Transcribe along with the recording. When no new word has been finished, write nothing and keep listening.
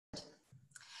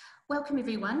Welcome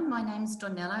everyone, my name is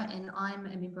Donella and I'm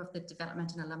a member of the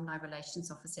Development and Alumni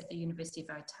Relations Office at the University of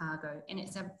Otago, and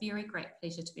it's a very great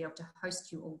pleasure to be able to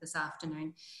host you all this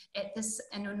afternoon at this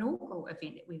inaugural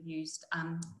event that we've used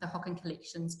the Hocken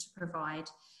Collections to provide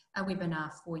a webinar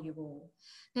for you all.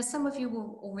 Now, some of you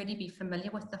will already be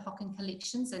familiar with the Hocken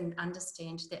Collections and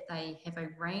understand that they have a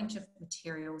range of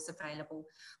materials available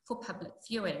for public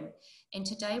viewing. And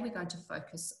today we're going to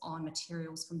focus on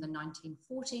materials from the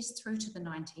 1940s through to the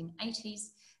 1980s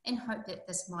and hope that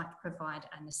this might provide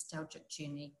a nostalgic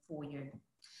journey for you.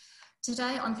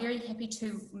 Today, I'm very happy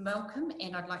to welcome,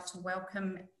 and I'd like to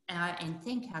welcome and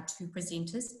thank our two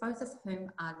presenters, both of whom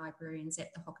are librarians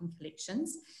at the Hocken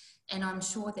Collections. And I'm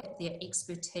sure that their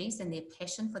expertise and their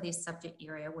passion for their subject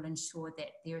area will ensure that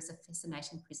there is a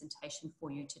fascinating presentation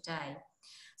for you today.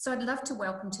 So I'd love to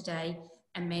welcome today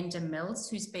Amanda Mills,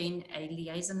 who's been a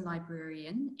liaison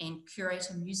librarian and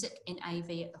curator music and AV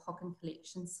at the Hocken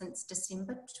Collection since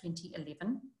December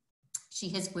 2011. She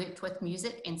has worked with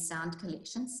music and sound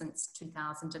collections since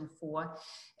 2004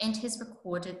 and has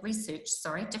researched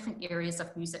different areas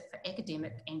of music for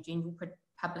academic and general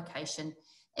publication,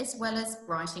 as well as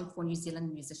writing for New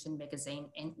Zealand Musician Magazine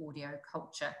and Audio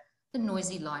Culture, the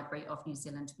noisy library of New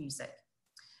Zealand music.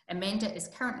 Amanda is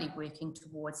currently working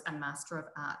towards a Master of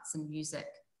Arts in Music.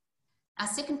 Our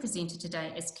second presenter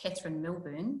today is Catherine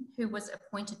Milburn, who was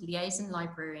appointed Liaison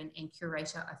Librarian and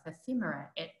Curator of Ephemera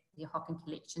at the Hocken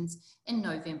Collections in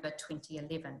November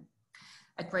 2011.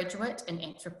 A graduate in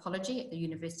Anthropology at the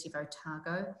University of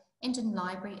Otago and in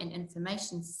Library and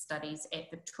Information Studies at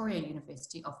Victoria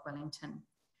University of Wellington.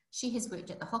 She has worked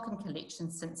at the Hocken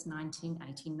Collection since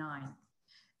 1989.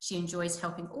 She enjoys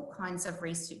helping all kinds of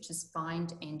researchers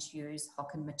find and use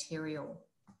Hocken material.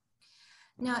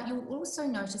 Now, you'll also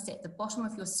notice at the bottom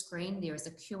of your screen there is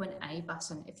a Q&A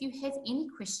button. If you have any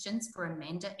questions for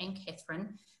Amanda and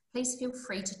Catherine, please feel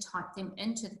free to type them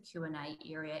into the Q&A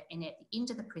area, and at the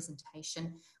end of the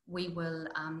presentation, we will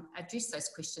address those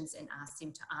questions and ask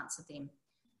them to answer them.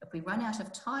 If we run out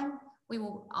of time, we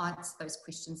will answer those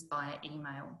questions via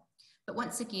email. But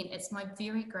once again, it's my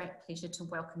very great pleasure to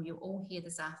welcome you all here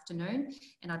this afternoon,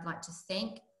 and I'd like to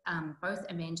thank both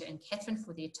Amanda and Catherine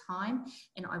for their time,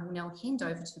 and I will now hand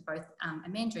over to both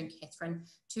Amanda and Catherine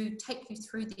to take you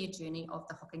through their journey of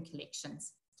the Hocken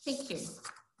Collections. Thank you.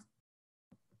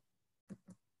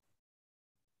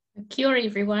 Kia ora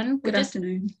everyone. Good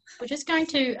afternoon. We're just going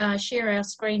to share our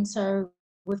screen, so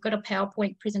we've got a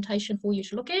PowerPoint presentation for you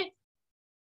to look at.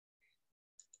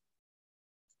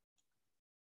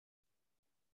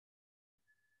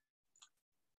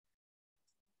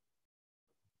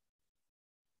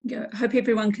 I hope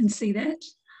everyone can see that.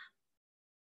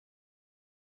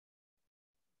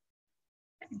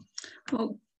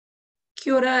 Well,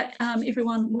 kia ora,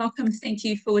 everyone. Welcome. Thank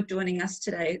you for joining us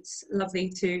today. It's lovely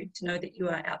to know that you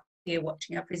are out there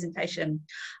watching our presentation.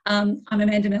 I'm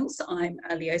Amanda Mills. I'm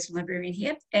a liaison librarian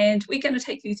here, and we're going to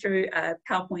take you through a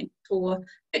PowerPoint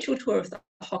virtual tour of the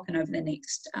Hocken over the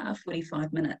next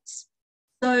 45 minutes.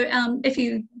 So if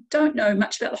you don't know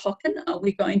much about the Hocken,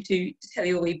 we're going to tell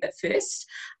you a wee bit first.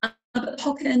 The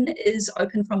Hocken is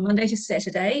open from Monday to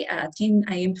Saturday, 10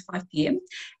 AM to 5 PM.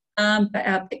 But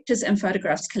our pictures and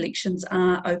photographs collections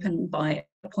are open by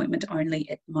appointment only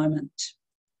at the moment.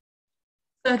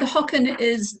 So the Hocken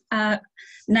is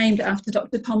named after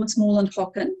Dr. Thomas Morland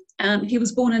Hocken. He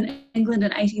was born in England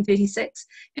in 1836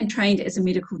 and trained as a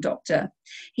medical doctor.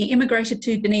 He immigrated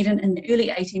to Dunedin in the early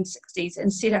 1860s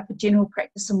and set up a general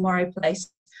practice in Moray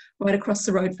Place, right across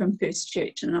the road from First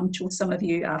Church, and I'm sure some of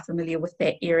you are familiar with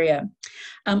that area.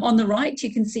 On the right,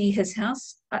 you can see his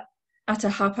house,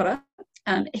 Atahapara.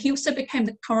 He also became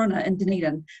the coroner in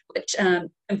Dunedin, which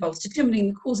involves determining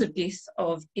the cause of death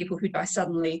of people who die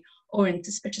suddenly or in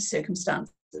suspicious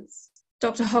circumstances.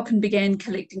 Dr. Hocken began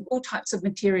collecting all types of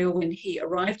material when he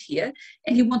arrived here,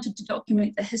 and he wanted to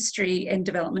document the history and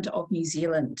development of New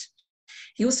Zealand.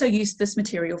 He also used this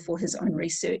material for his own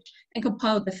research and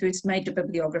compiled the first major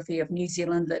bibliography of New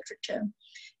Zealand literature.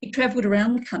 He travelled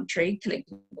around the country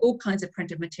collecting all kinds of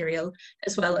printed material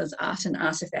as well as art and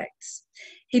artefacts.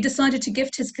 He decided to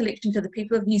gift his collection to the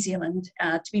people of New Zealand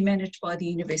to be managed by the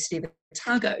University of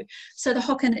Otago. So the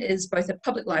Hocken is both a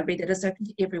public library that is open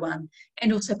to everyone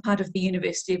and also part of the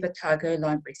University of Otago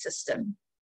library system.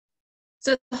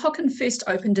 So the Hocken first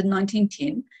opened in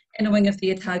 1910 in a wing of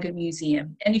the Otago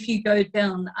Museum. And if you go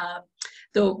down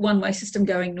the one-way system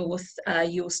going north,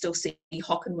 you'll still see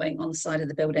Hocken Wing on the side of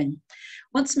the building.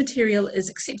 Once material is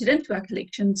accepted into our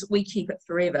collections, we keep it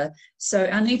forever. So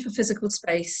our need for physical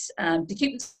space to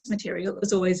keep this material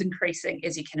is always increasing,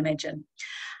 as you can imagine.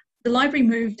 The library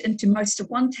moved into most of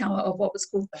one tower of what was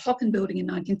called the Hocken building in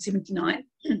 1979,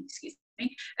 excuse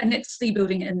me, and that's the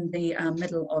building in the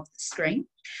middle of the screen.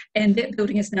 And that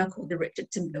building is now called the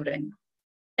Richardson building.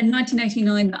 In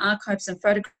 1989, the archives and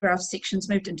photograph sections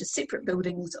moved into separate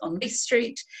buildings on Leith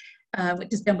Street,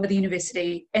 which is done by the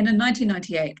university. And in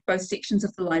 1998, both sections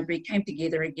of the library came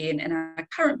together again in our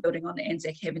current building on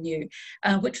Anzac Avenue,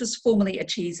 which was formerly a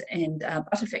cheese and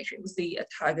butter factory. It was the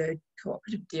Otago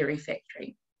Cooperative Dairy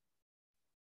Factory.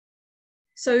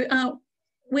 So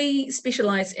we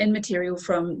specialise in material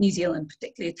from New Zealand,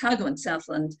 particularly Otago and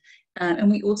Southland,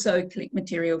 and we also collect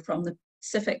material from the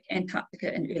Pacific,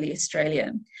 Antarctica and early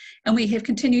Australia. And we have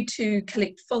continued to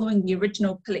collect following the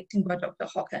original collecting by Dr.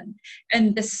 Hocken.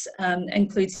 And this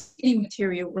includes any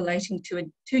material relating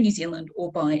to New Zealand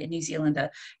or by a New Zealander,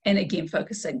 and again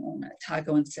focusing on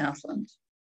Otago and Southland.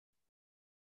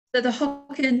 So the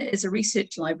Hocken is a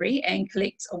research library and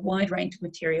collects a wide range of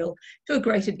material to a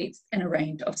greater depth in a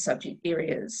range of subject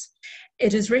areas.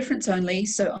 It is reference only,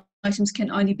 so items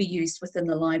can only be used within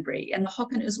the library, and the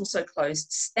Hocken is also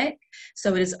closed stack,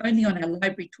 so it is only on our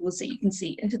library tours that you can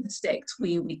see into the stacks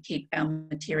where we keep our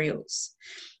materials.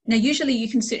 Now, usually you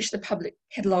can search the public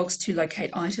catalogues to locate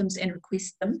items and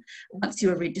request them once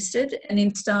you are registered, and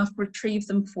then staff retrieve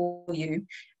them for you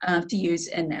to use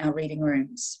in our reading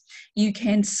rooms. You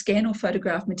can scan or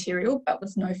photograph material, but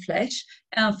with no flash,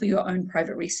 for your own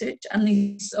private research,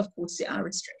 unless, of course, there are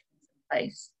restrictions in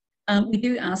place. We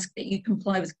do ask that you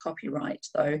comply with copyright,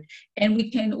 though, and we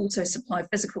can also supply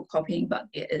physical copying, but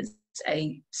there is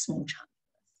a small charge.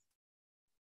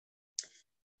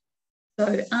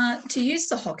 So to use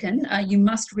the Hocken, you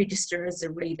must register as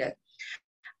a reader.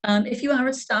 If you are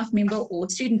a staff member or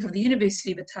student of the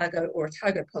University of Otago or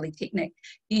Otago Polytechnic,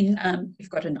 then you've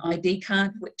got an ID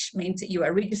card, which means that you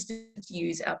are registered to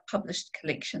use our published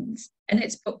collections. And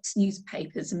that's books,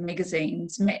 newspapers,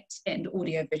 magazines, maps, and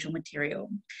audio-visual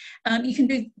material. You can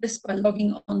do this by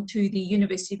logging onto the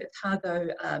University of Otago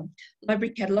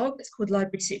library catalogue. It's called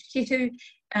Library Search Ketu,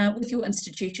 with your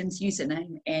institution's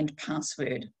username and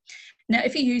password. Now,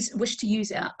 if you wish to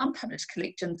use our unpublished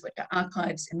collections, which are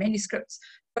archives and manuscripts,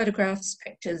 photographs,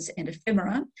 pictures, and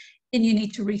ephemera, then you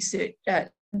need to register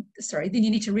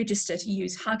to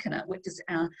use Hakana, which is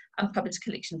our unpublished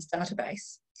collections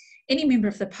database. Any member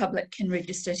of the public can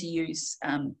register to use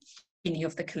any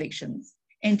of the collections,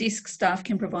 and desk staff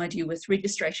can provide you with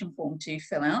registration form to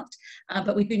fill out,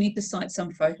 but we do need to cite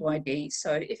some photo ID.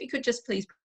 So if you could just please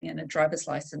bring in a driver's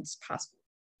license, passport,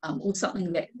 or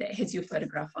something that has your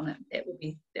photograph on it, that would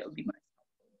be most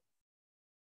helpful.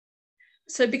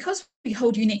 So because we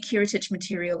hold unique heritage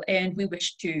material and we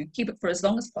wish to keep it for as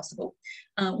long as possible,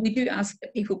 we do ask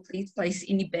that people please place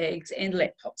any bags and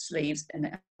laptop sleeves in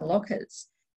our lockers.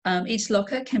 Each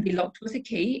locker can be locked with a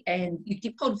key, and you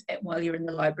keep hold of that while you're in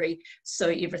the library so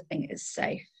everything is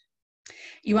safe.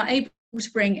 You are able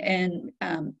to bring in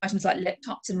items like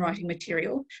laptops and writing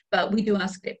material, but we do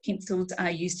ask that pencils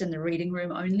are used in the reading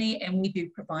room only, and we do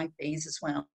provide these as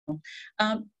well.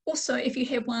 Also, if you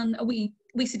have one, we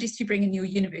suggest you bring in your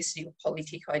university or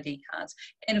Polytech ID cards,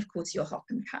 and of course your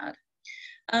Hocken card.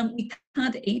 We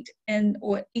can't eat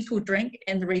or drink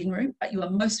in the reading room, but you are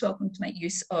most welcome to make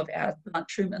use of our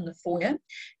lunchroom in the foyer.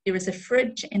 There is a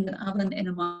fridge and an oven and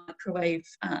a microwave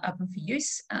oven for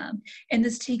use, and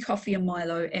there's tea, coffee and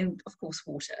Milo, and of course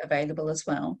water available as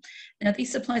well. Now,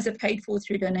 these supplies are paid for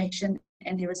through donation,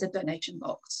 and there is a donation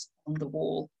box on the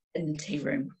wall in the tea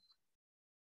room.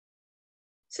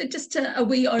 So just a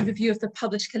wee overview of the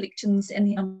published collections and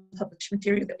the unpublished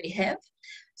material that we have.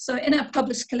 So in our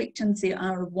published collections, there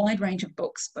are a wide range of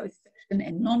books, both fiction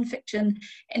and non-fiction.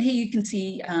 And here you can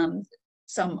see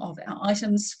some of our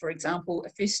items, for example, a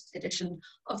first edition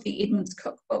of the Edmonds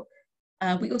Cookbook.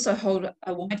 We also hold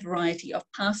a wide variety of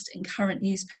past and current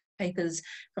newspapers,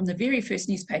 from the very first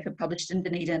newspaper published in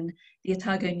Dunedin, the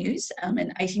Otago News, in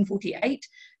 1848,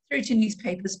 through to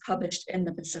newspapers published in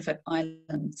the Pacific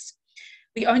Islands.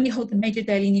 We only hold the major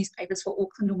daily newspapers for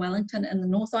Auckland and Wellington in the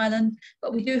North Island,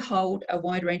 but we do hold a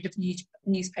wide range of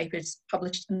newspapers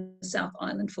published in the South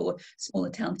Island for smaller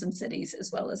towns and cities,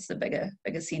 as well as the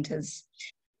bigger centres.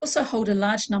 We also hold a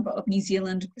large number of New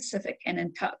Zealand, Pacific and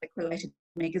Antarctic related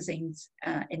magazines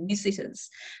and newsletters.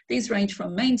 These range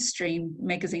from mainstream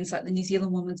magazines like the New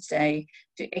Zealand Women's Day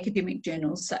to academic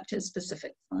journals such as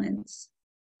Pacific Science.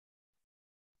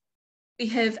 We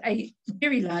have a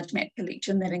very large map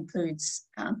collection that includes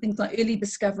things like early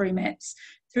discovery maps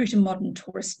through to modern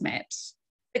tourist maps.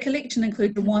 The collection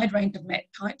includes a wide range of map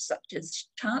types, such as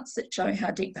charts that show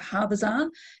how deep the harbours are,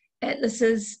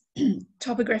 atlases,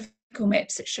 topographic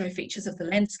maps that show features of the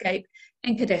landscape,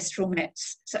 and cadastral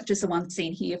maps, such as the one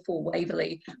seen here for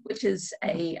Waverley, which is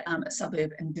a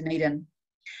suburb in Dunedin.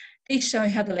 These show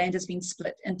how the land has been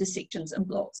split into sections and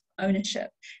blocks of ownership.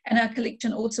 And our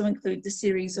collection also includes a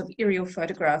series of aerial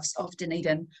photographs of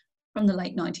Dunedin from the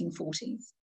late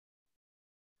 1940s.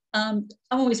 I'm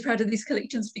always proud of these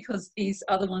collections because these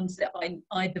are the ones that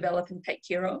I develop and take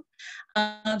care of.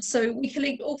 So we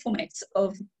collect all formats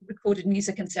of recorded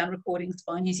music and sound recordings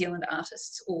by New Zealand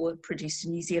artists or produced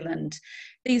in New Zealand.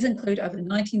 These include over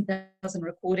 19,000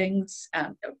 recordings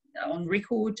on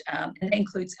record, and that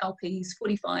includes LPs,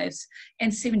 45s,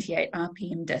 and 78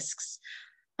 RPM discs.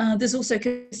 There's also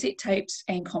cassette tapes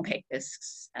and compact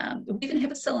discs. We even have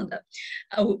a cylinder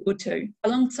or two.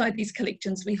 Alongside these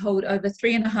collections, we hold over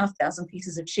 3,500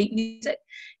 pieces of sheet music,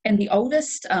 and the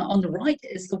oldest on the right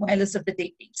is The Whalers of the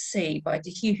Deep Sea by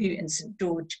Te Hiuhu and St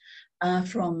George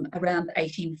from around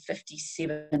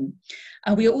 1857.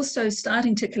 We are also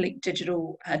starting to collect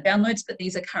digital downloads, but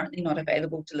these are currently not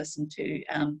available to listen to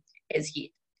as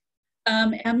yet.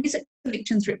 Our music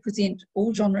collections represent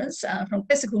all genres, from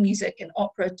classical music and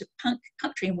opera to punk,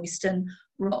 country and western,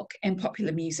 rock and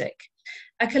popular music.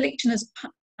 Our collection is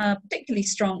particularly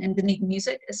strong in Dunedin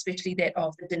music, especially that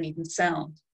of the Dunedin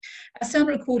sound. Our sound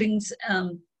recordings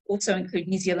also include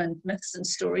New Zealand myths and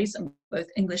stories in both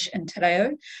English and te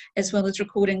reo, as well as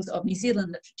recordings of New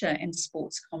Zealand literature and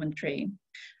sports commentary.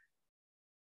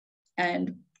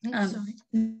 And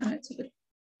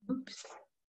oops.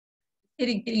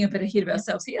 Getting a bit ahead of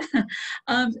ourselves here.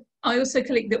 I also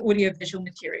collect the audiovisual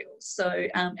materials. So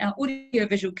our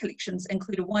audiovisual collections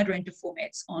include a wide range of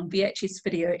formats on VHS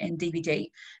video and DVD,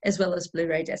 as well as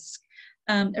Blu-ray disc.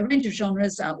 A range of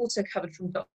genres are also covered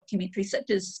from documentaries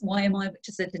such as YMI, which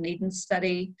is a Dunedin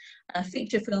study,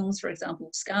 feature films, for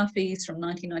example, Scarface from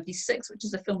 1996, which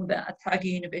is a film about Otago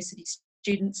University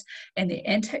students and their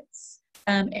antics,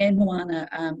 and Moana,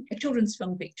 a children's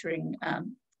film featuring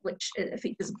which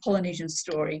features a Polynesian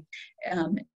story,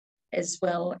 as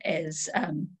well as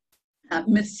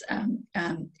myths,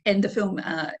 and the film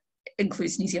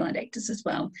includes New Zealand actors as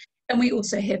well. And we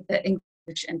also have the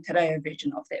English and te reo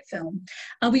version of that film.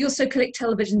 We also collect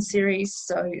television series,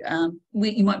 so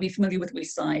you might be familiar with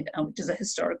West Side, which is a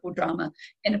historical drama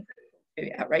and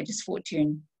a outrageous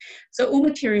fortune. So all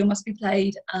material must be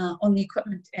played on the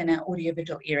equipment in our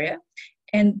audiovisual area.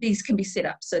 And these can be set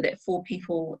up so that 4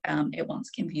 people at once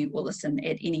can view or listen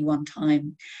at any one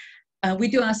time. We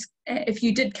do ask if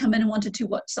you did come in and wanted to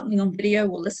watch something on video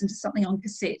or listen to something on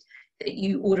cassette, that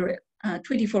you order it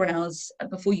 24 hours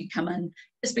before you come in.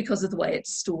 Just because of the way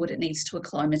it's stored, it needs to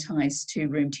acclimatise to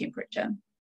room temperature.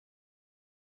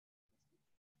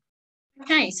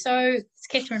 Okay, so it's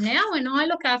Catherine now, and I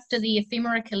look after the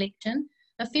ephemera collection.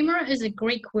 Ephemera is a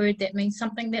Greek word that means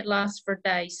something that lasts for a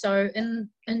day. So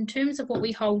in terms of what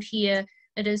we hold here,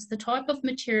 it is the type of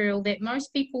material that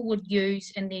most people would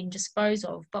use and then dispose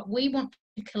of. But we want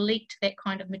to collect that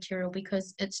kind of material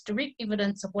because it's direct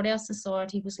evidence of what our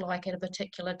society was like at a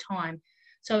particular time.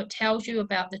 So it tells you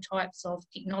about the types of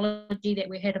technology that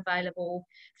we had available,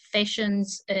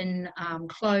 fashions in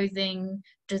clothing,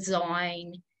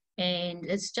 design, and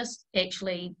it's just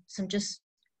actually some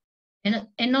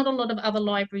and not a lot of other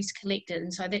libraries collect it,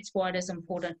 and so that's why it is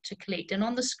important to collect. And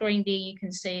on the screen there you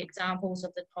can see examples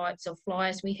of the types of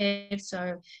flyers we have.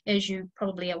 So as you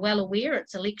probably are well aware,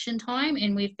 it's election time,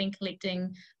 and we've been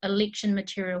collecting election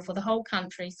material for the whole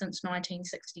country since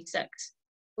 1966.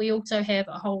 We also have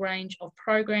a whole range of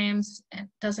programs. It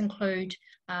does include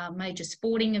major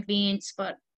sporting events,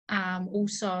 but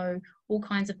also all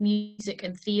kinds of music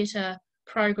and theatre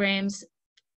programs.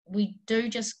 We do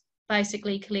just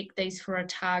basically collect these for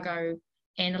Otago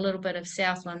and a little bit of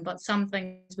Southland, but some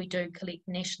things we do collect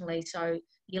nationally. So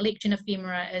the election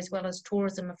ephemera as well as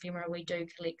tourism ephemera we do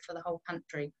collect for the whole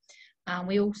country.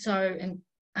 We also,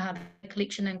 the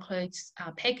collection includes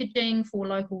packaging for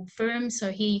local firms.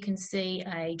 So here you can see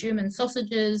a German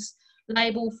sausages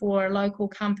label for a local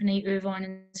company, Irvine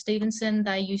and Stevenson.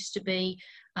 They used to be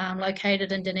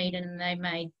located in Dunedin, and they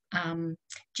made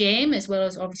jam as well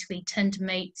as obviously tinned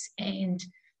meats. And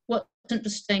what's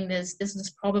interesting is this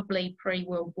is probably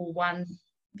pre-World War I,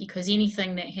 because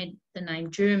anything that had the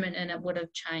name German in it would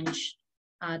have changed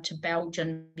to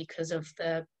Belgian because of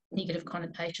the negative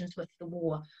connotations with the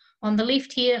war. On the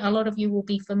left here, a lot of you will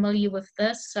be familiar with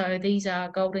this. So these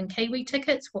are golden Kiwi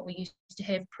tickets, what we used to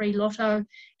have pre-lotto,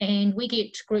 and we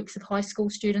get groups of high school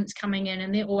students coming in,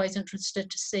 and they're always interested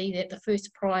to see that the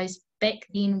first prize back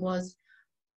then was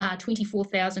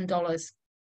 $24,000.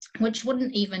 Which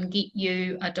wouldn't even get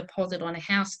you a deposit on a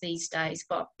house these days,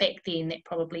 but back then that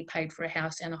probably paid for a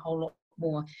house and a whole lot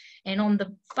more. And on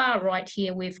the far right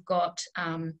here, we've got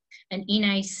an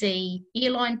NAC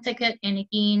airline ticket, and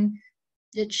again,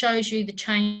 it shows you the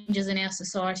changes in our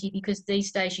society, because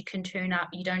these days you can turn up,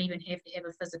 you don't even have to have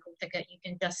a physical ticket, you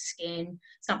can just scan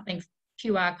something,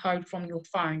 QR code from your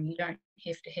phone, you don't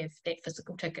have to have that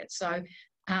physical ticket. So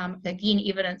again,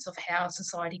 evidence of how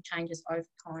society changes over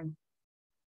time.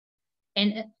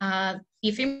 And the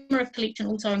ephemera collection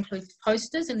also includes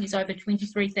posters, and there's over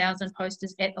 23,000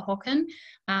 posters at the Hocken.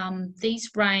 These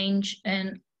range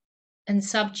in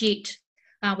subject.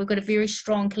 We've got a very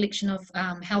strong collection of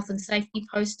health and safety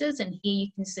posters, and here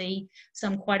you can see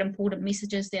some quite important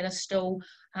messages that are still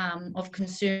of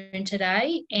concern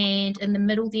today. And in the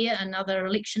middle there, another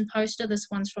election poster. This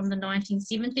one's from the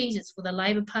 1970s. It's for the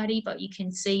Labour Party, but you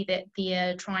can see that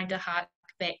they're trying to hark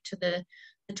back to the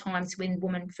times when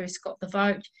women first got the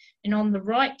vote. And on the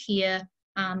right here,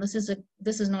 this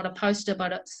is not a poster,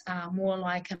 but it's more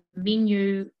like a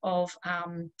menu of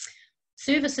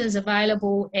services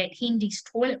available at Hendy's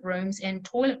toilet rooms, and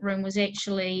toilet room was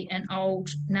actually an old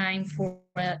name for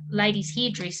ladies'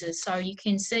 hairdressers. So you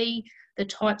can see the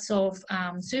types of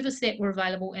service that were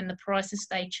available and the prices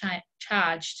they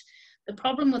charged. The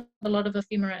problem with a lot of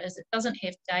ephemera is it doesn't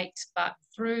have dates, but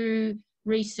through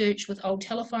research with old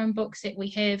telephone books that we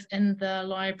have in the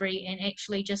library, and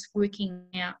actually just working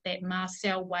out that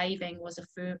Marcel waving was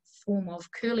a form of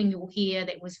curling your hair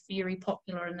that was very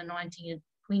popular in the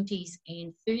 1920s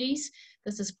and 30s.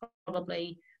 This is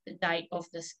probably the date of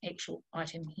this actual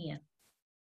item here.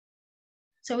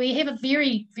 So we have a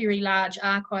very, very large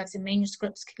archives and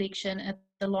manuscripts collection at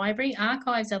the library.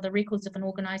 Archives are the records of an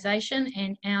organisation,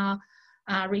 and our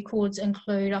records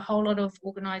include a whole lot of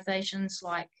organisations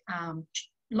like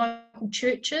local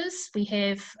churches.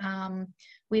 We're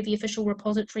the official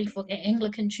repository for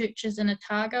Anglican churches in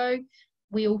Otago.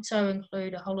 We also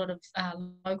include a whole lot of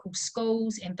local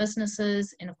schools and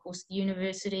businesses, and of course the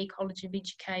university, College of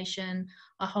Education,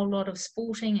 a whole lot of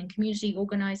sporting and community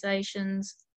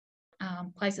organisations,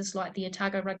 places like the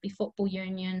Otago Rugby Football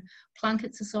Union,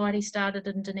 Plunket Society started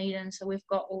in Dunedin, so we've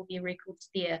got all their records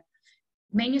there.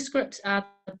 Manuscripts are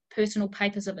the personal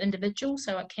papers of individuals,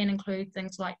 so it can include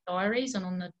things like diaries, and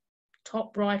on the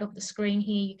top right of the screen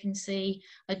here you can see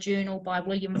a journal by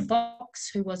William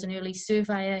Fox, who was an early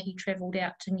surveyor. He travelled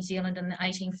out to New Zealand in the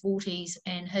 1840s,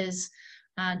 and his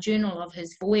journal of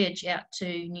his voyage out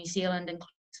to New Zealand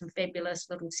includes some fabulous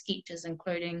little sketches,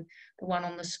 including the one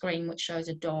on the screen which shows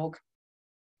a dog.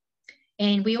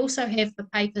 And we also have the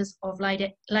papers of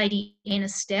Lady Anna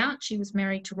Stout. She was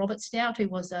married to Robert Stout, who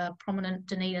was a prominent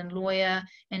Dunedin lawyer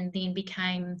and then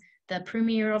became the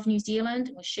Premier of New Zealand.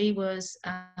 She was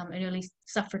an early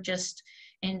suffragist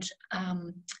and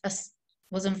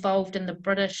was involved in the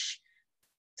British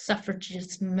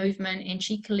suffragist movement, and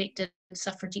she collected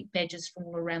suffragette badges from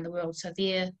all around the world. So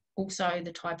they're also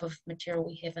the type of material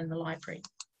we have in the library.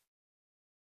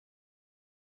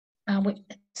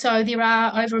 So there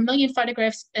are over 1 million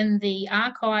photographs in the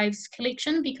archives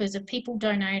collection, because if people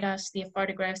donate us their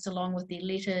photographs along with their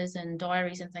letters and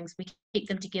diaries and things, we keep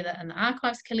them together in the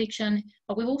archives collection.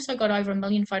 But we've also got over 1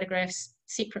 million photographs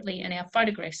separately in our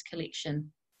photographs collection.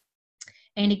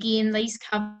 And again, these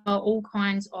cover all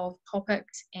kinds of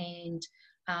topics and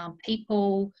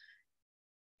people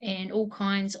and all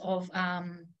kinds of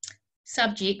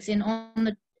subjects,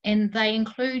 and they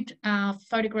include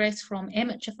photographs from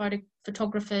amateur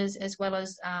photographers as well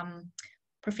as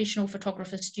professional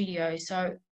photographer studios.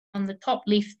 So on the top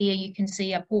left there you can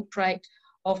see a portrait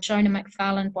of Shona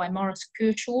McFarlane by Maurice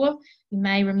Kershaw. You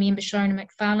may remember Shona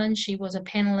McFarlane. She was a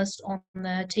panellist on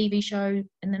the TV show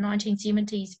in the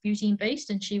 1970s, Beauty and Beast,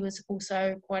 and she was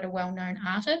also quite a well-known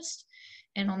artist.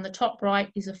 And on the top right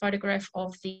is a photograph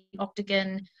of the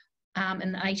Octagon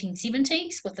in the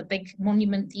 1870s with a big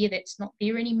monument there that's not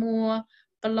there anymore.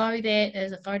 Below that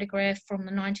is a photograph from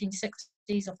the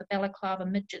 1960s of the Balaclava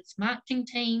Midgets marching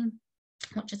team,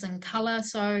 which is in colour,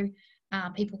 so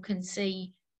people can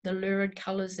see the lurid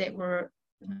colours that were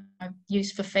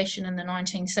used for fashion in the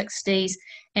 1960s.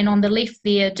 And on the left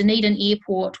there, Dunedin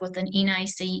Airport with an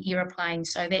NAC aeroplane.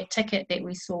 So that ticket that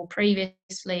we saw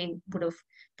previously would have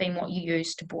been what you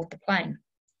used to board the plane.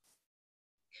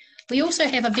 We also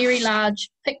have a very large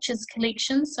pictures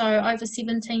collection, so over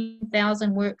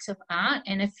 17,000 works of art.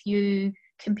 And if you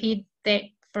compare that,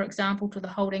 for example, to the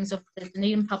holdings of the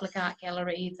Dunedin Public Art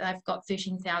Gallery, they've got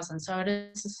 13,000. So it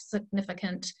is a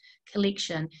significant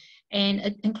collection. And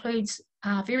it includes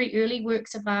very early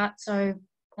works of art. So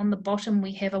on the bottom,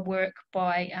 we have a work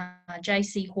by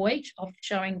J.C. Hoyt of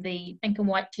showing the pink and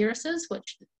white terraces,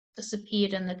 which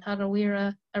disappeared in the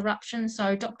Tarawera eruption.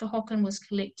 So Dr. Hocken was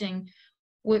collecting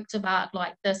works of art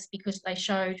like this because they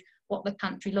showed what the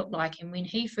country looked like. And when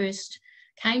he first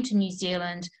came to New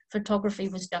Zealand, photography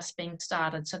was just being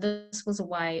started. So this was a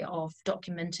way of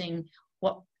documenting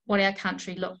what our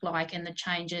country looked like and the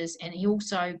changes. And he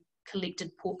also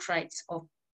collected portraits of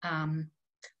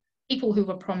people who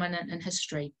were prominent in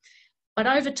history. But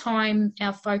over time,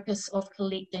 our focus of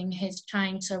collecting has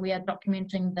changed. So we are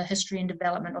documenting the history and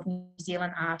development of New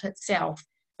Zealand art itself.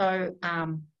 So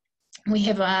we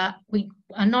are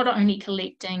not only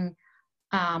collecting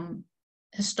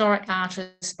historic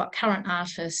artists, but current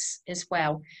artists as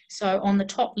well. So on the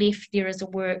top left, there is a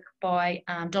work by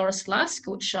Doris Lusk,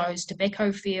 which shows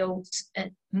tobacco fields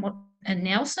in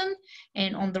Nelson.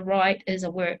 And on the right is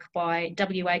a work by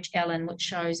W.H. Allen, which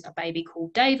shows a baby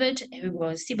called David, who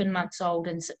was 7 months old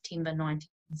in September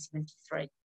 1973.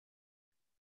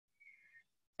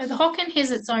 So the Hocken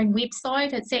has its own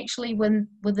website. It's actually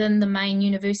within the main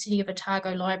University of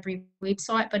Otago Library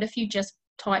website, but if you just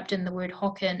typed in the word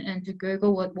Hocken into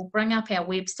Google, it will bring up our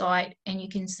website, and you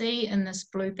can see in this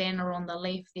blue banner on the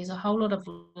left, there's a whole lot of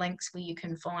links where you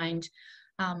can find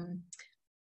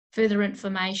further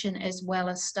information as well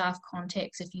as staff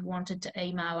contacts if you wanted to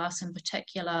email us in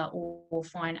particular, or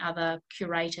find other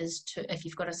curators to, if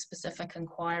you've got a specific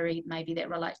inquiry, maybe that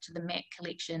relates to the map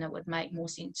collection, it would make more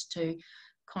sense to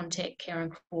contact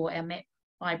Karen Craw, our map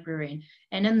librarian.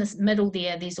 And in this middle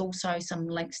there's also some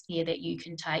links there that you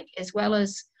can take, as well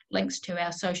as links to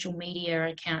our social media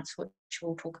accounts, which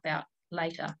we'll talk about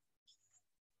later.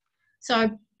 So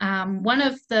one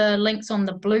of the links on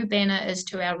the blue banner is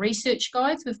to our research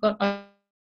guides. We've got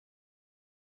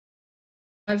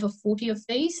over 40 of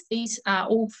these. These are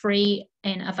all free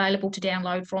and available to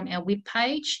download from our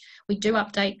webpage. We do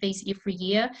update these every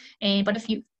year, but if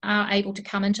you are able to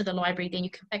come into the library, then you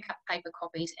can pick up paper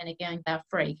copies, and again, they're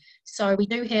free. So we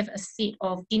do have a set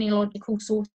of genealogical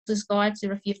sources guides,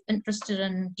 so if you're interested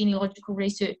in genealogical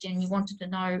research and you wanted to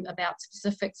know about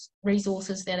specific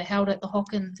resources that are held at the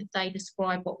Hocken, they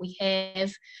describe what we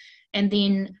have. And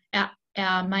then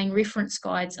our main reference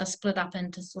guides are split up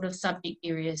into sort of subject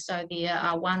areas. So there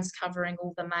are ones covering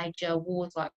all the major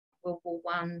wars like World War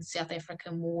I, South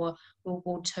African War, World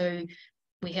War II.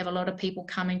 We have a lot of people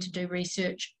coming to do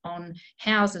research on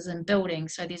houses and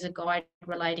buildings. So there's a guide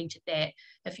relating to that.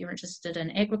 If you're interested in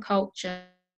agriculture,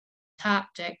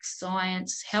 Antarctic,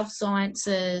 science, health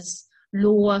sciences,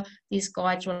 law, there's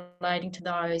guides relating to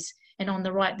those. And on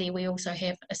the right there, we also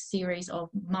have a series of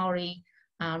Māori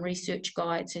research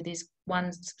guides. So there's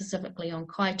one specifically on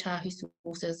kaitahu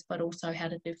sources, but also how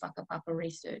to do whakapapa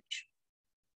research.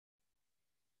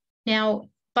 Now,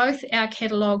 both our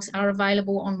catalogues are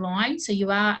available online, so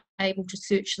you are able to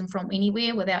search them from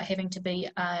anywhere without having to be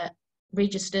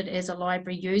registered as a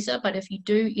library user. But if you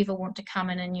do ever want to come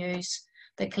in and use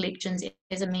the collections,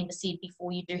 as Amanda said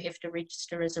before, you do have to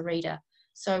register as a reader.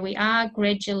 So we are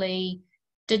gradually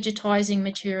digitising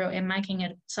material and making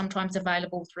it sometimes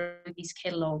available through these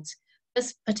catalogues.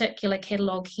 This particular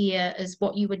catalogue here is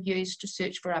what you would use to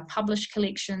search for our published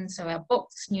collections, so our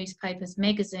books, newspapers,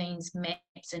 magazines,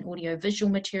 maps and audio-visual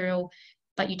material,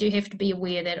 but you do have to be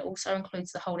aware that it also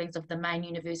includes the holdings of the main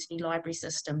university library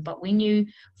system. But when you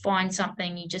find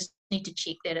something, you just need to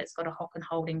check that it's got a Hocken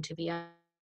holding to be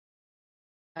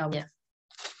able to.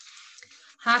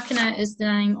 Harkener is the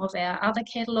name of our other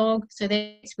catalogue, so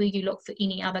that's where you look for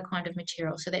any other kind of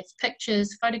material. So that's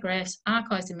pictures, photographs,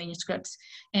 archives and manuscripts,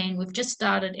 and we've just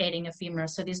started adding ephemera.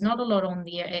 So there's not a lot on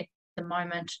there at the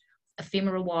moment,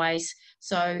 ephemera-wise.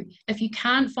 So if you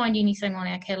can't find anything on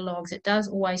our catalogues, it does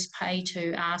always pay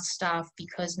to ask staff,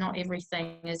 because not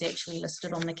everything is actually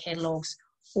listed on the catalogues,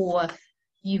 or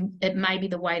it may be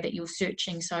the way that you're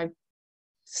searching. So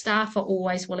staff are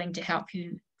always willing to help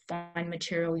you find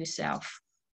material yourself.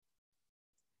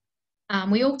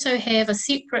 We also have a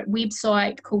separate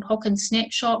website called Hocken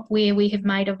Snapshot, where we have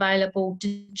made available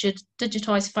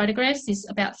digitised photographs. There's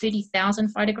about 30,000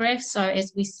 photographs. So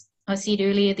as I said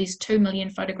earlier, there's 2 million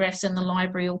photographs in the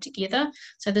library altogether.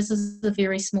 So this is a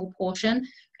very small portion,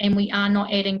 and we are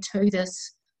not adding to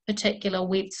this particular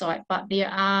website, but there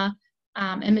are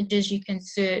images you can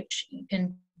search. You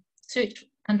can search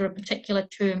under a particular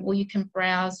term, or you can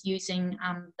browse using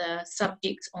the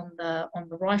subjects on the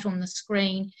right on the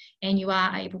screen, and you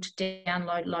are able to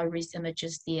download low-res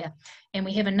images there. And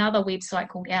we have another website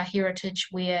called Our Heritage,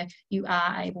 where you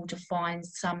are able to find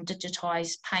some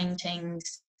digitised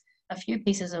paintings, a few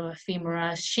pieces of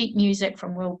ephemera, sheet music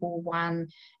from World War I,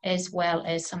 as well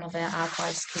as some of our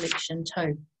archives collection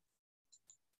too.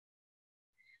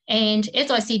 And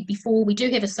as I said before, we do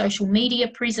have a social media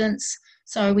presence.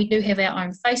 So we do have our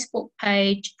own Facebook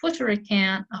page, Twitter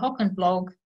account, a Hocken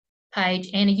blog, page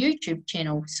and a YouTube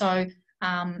channel. So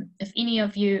if any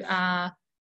of you are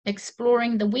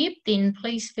exploring the web, then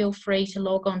please feel free to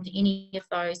log on to any of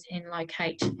those and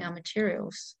locate our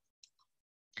materials.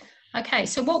 Okay,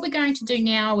 so what we're going to do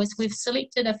now is we've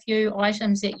selected a few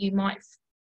items that you might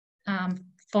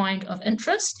find of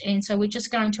interest, and so we're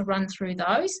just going to run through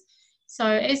those. So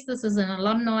as this is an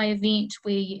alumni event,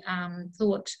 we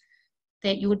thought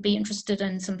that you would be interested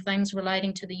in some things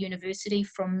relating to the university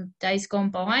from days gone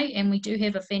by, and we do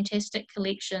have a fantastic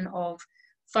collection of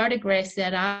photographs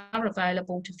that are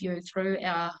available to view through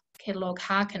our catalogue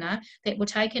Harkener that were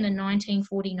taken in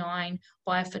 1949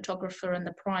 by a photographer in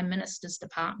the Prime Minister's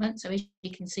Department. So as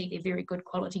you can see, they're very good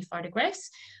quality photographs.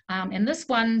 And this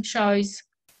one shows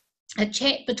a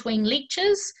chat between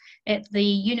lectures at the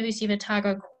University of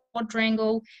Otago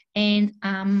quadrangle, and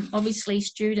obviously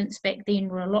students back then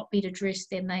were a lot better dressed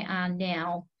than they are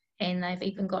now, and they've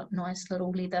even got nice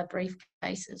little leather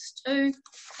briefcases too.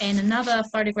 And another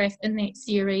photograph in that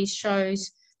series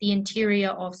shows the interior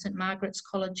of St Margaret's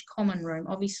College Common Room,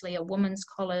 obviously a women's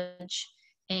college,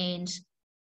 and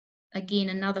again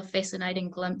another fascinating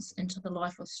glimpse into the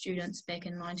life of students back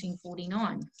in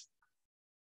 1949.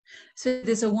 So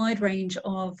there's a wide range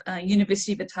of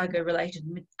University of Otago related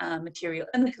material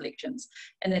in the collections,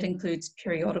 and that includes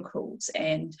periodicals.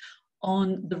 And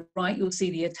on the right, you'll see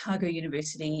the Otago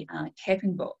University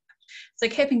capping book. So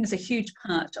capping is a huge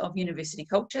part of university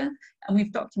culture, and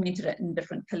we've documented it in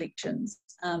different collections.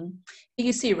 Here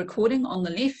you see a recording on the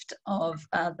left of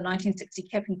the 1960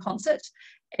 capping concert,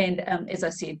 and as I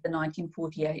said, the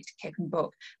 1948 capping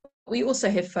book. We also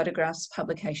have photographs,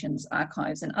 publications,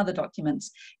 archives, and other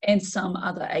documents, and some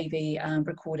other AV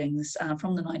recordings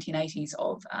from the 1980s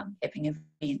of capping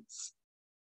events.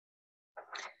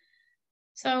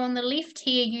 So on the left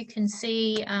here, you can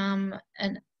see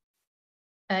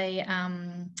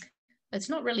it's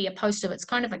not really a poster, it's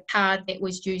kind of a card that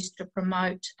was used to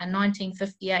promote a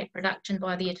 1958 production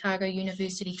by the Otago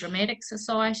University Dramatic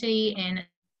Society, and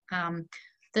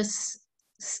this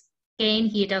scan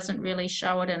here doesn't really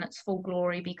show it in its full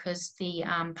glory because the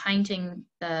painting,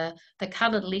 the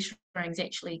coloured lettering is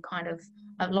actually kind of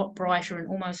a lot brighter and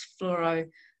almost fluoro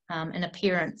in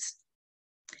appearance.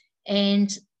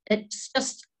 And it's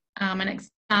just an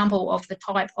example of the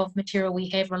type of material we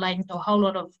have relating to a whole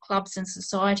lot of clubs and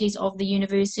societies of the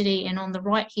university. And on the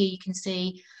right here you can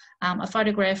see a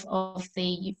photograph of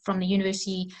from the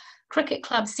University Cricket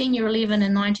Club Senior 11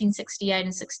 in 1968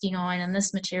 and 69, and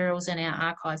this material is in our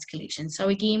archives collection. So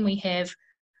again, we have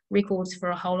records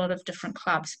for a whole lot of different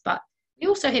clubs, but we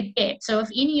also have gaps. So if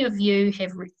any of you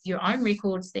have your own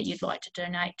records that you'd like to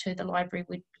donate to the library,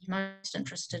 we'd be most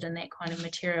interested in that kind of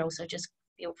material, so just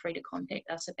feel free to contact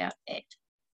us about that.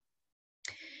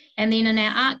 And then in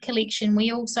our art collection,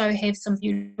 we also have some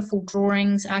beautiful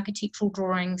drawings, architectural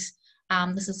drawings.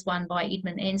 This is one by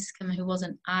Edmund Anscombe, who was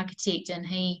an architect, and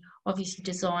he obviously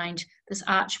designed this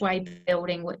archway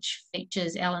building, which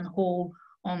features Allen Hall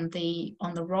on the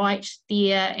right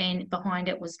there, and behind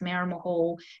it was Marama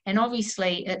Hall. And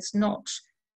obviously it's not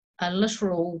a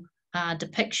literal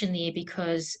depiction there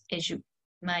because, as you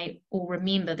may all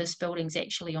remember, this building's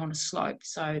actually on a slope,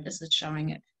 so this is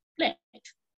showing it flat.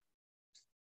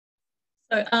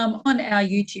 So on our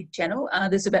YouTube channel,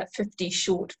 there's about 50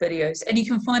 short videos, and you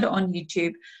can find it on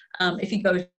YouTube if you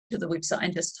go to the website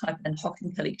and just type in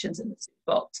Hocken Collections in the search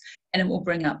box, and it will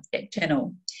bring up that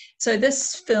channel. So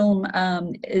this film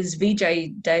is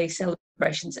VJ Day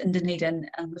celebrations in Dunedin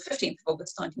on the 15th of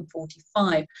August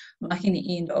 1945, marking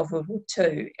the end of World War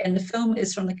II. And the film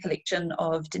is from the collection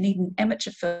of Dunedin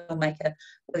amateur filmmaker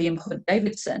William Hood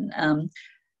Davidson,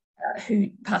 who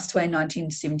passed away in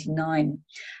 1979.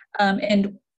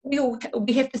 And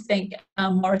we have to thank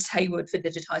Maurice Hayward for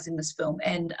digitising this film,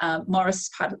 and Maurice is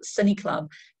part of the Cine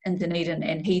Club in Dunedin,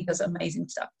 and he does amazing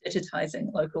stuff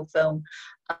digitising local film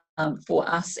for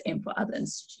us and for other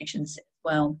institutions as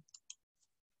well.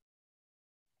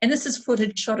 And this is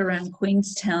footage shot around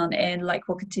Queenstown and Lake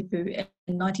Wakatipu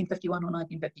in 1951 or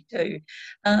 1952.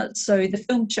 So the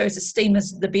film shows the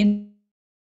steamers, the Ben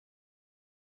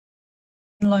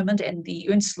Lomond and the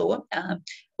Earnslaw,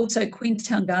 also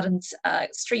Queenstown Gardens,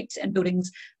 streets and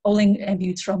buildings, bowling and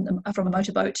views from a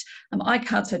motorboat,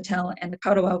 iCards Hotel and the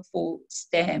Karawau Falls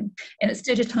Dam. And it's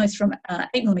digitised from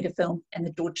 8mm film and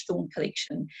the George Thorne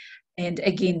collection. And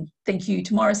again, thank you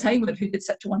to Maurice Hayward, who did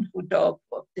such a wonderful job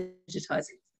of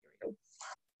digitising material.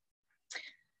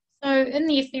 So in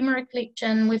the ephemera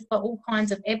collection, we've got all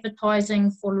kinds of advertising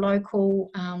for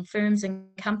local firms and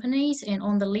companies. And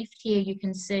on the left here, you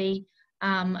can see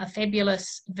a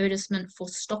fabulous advertisement for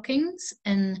stockings,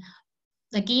 and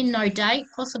again, no date,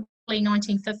 possibly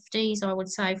 1950s, I would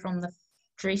say, from the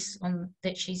dress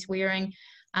that she's wearing.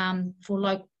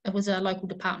 It was a local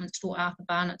department store, Arthur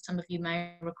Barnett, some of you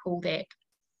may recall that,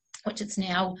 which it's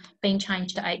now been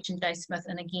changed to H&J Smith,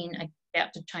 and again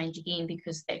about to change again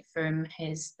because that firm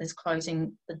is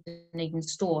closing the Dunedin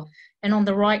store. And on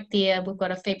the right there, we've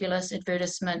got a fabulous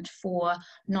advertisement for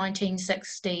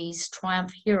 1960s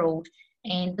Triumph Herald,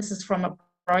 and this is from a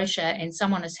brochure, and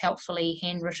someone has helpfully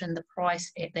handwritten the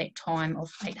price at that time of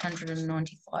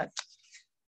 £895.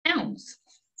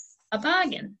 A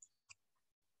bargain.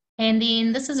 And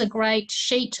then this is a great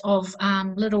sheet of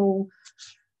little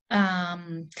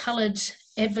coloured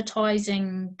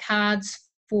advertising cards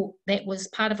that was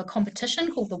part of a competition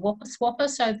called the Whopper Swapper.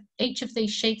 So each of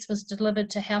these sheets was delivered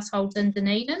to households in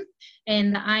Dunedin,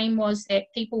 and the aim was that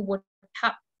people would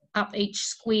cut up each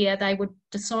square. They would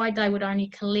decide they would only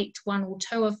collect one or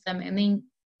two of them, and then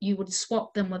you would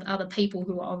swap them with other people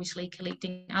who were obviously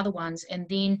collecting other ones, and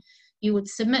then you would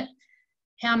submit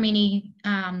how many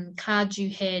cards you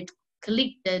had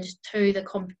collected to the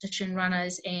competition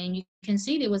runners, and you can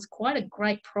see there was quite a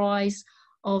great prize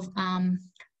of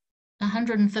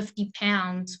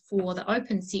 £150 for the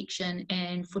open section,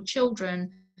 and for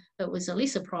children it was a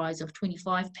lesser prize of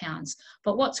 £25.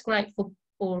 But what's great for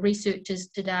researchers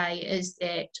today is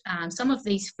that some of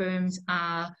these firms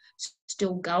are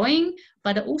still going,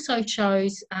 but it also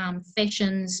shows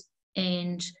fashions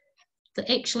and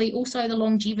actually also the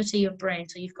longevity of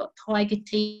brands. So you've got Tiger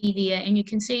Tea there, and you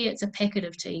can see it's a packet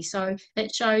of tea. So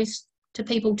it shows to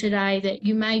people today that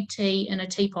you made tea in a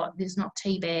teapot, there's not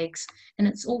tea bags. And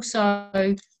it's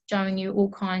also showing you all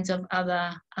kinds of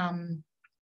other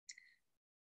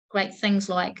great things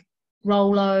like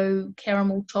Rolo,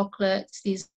 caramel chocolates,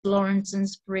 there's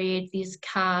Lawrenson's bread, there's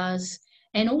cars,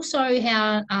 and also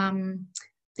how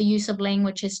the use of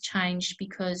language has changed,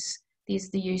 because there's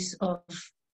the use of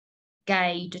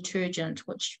gay detergent,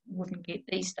 which wouldn't get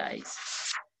these days.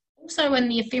 Also in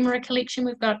the ephemera collection,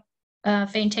 we've got a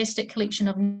fantastic collection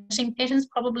of knitting patterns,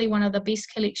 probably one of the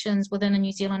best collections within a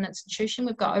New Zealand institution.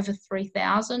 We've got over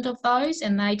 3,000 of those,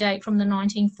 and they date from the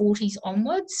 1940s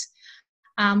onwards.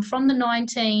 From the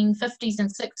 1950s and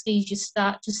 60s, you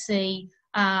start to see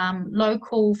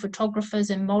local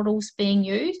photographers and models being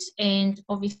used, and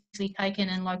obviously taken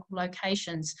in local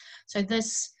locations. So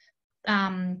this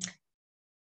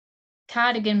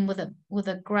cardigan with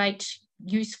a great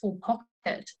useful pocket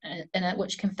in it,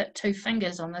 which can fit 2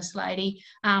 fingers on this lady,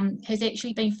 has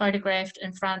actually been photographed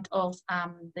in front of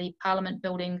the Parliament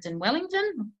buildings in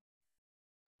Wellington.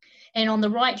 And on the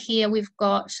right here, we've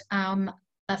got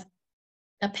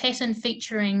a pattern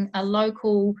featuring a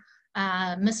local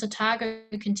Miss Otago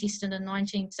contestant in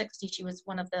 1960. She was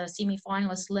one of the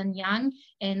semi-finalists, Lynn Young,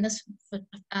 and this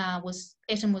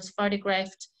pattern was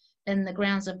photographed in the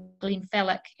grounds of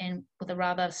Glenfalloch, and with a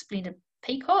rather splendid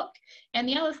peacock. And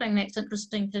the other thing that's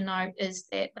interesting to note is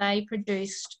that they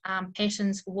produced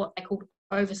patterns for what they called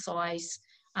oversize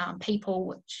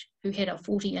people, who had a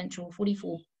 40-inch or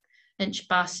 44-inch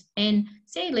bust. And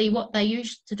sadly, what they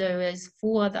used to do is,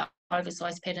 for the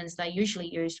oversized patterns, they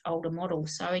usually used older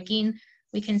models. So again,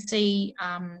 we can see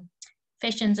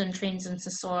fashions and trends in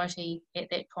society at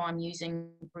that time using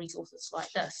resources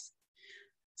like this.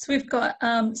 So we've got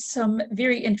some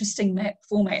very interesting map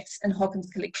formats in Hocken's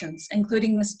collections,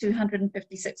 including this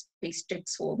 256-piece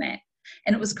jigsaw map,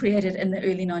 and it was created in the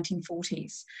early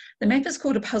 1940s. The map is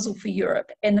called A Puzzle for Europe,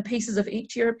 and the pieces of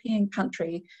each European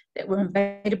country that were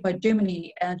invaded by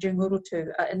Germany during World War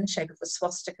II are in the shape of a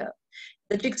swastika.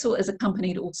 The jigsaw is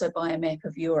accompanied also by a map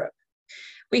of Europe.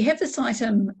 We have this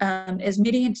item as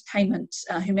Medi Entertainment,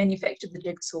 who manufactured the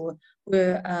jigsaw,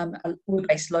 were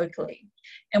based locally.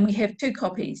 And we have 2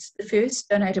 copies. The first,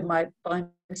 donated by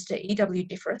Mr. E.W.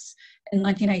 Defris in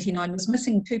 1989, was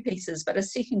missing 2 pieces, but a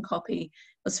second copy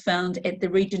was found at the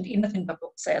Regent Anything But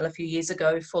book sale a few years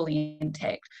ago, fully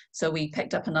intact. So we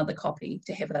picked up another copy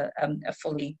to have a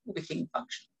fully working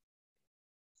function.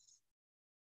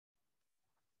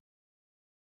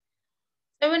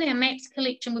 So in our maps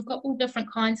collection, we've got all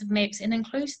different kinds of maps, and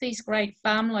includes these great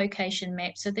farm location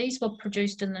maps. So these were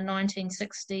produced in the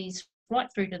 1960s right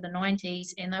through to the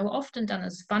 90s, and they were often done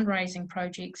as fundraising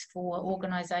projects for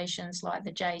organisations like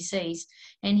the JCs.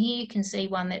 And here you can see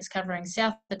one that's covering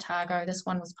South Otago. This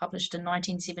one was published in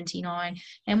 1979.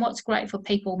 And what's great for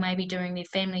people maybe doing their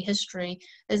family history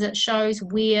is it shows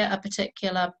where a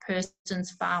particular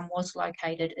person's farm was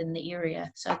located in the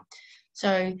area.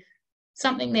 So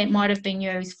something that might have been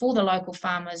used for the local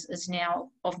farmers is now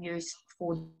of use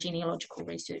for genealogical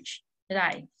research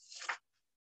today.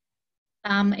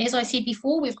 As I said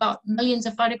before, we've got millions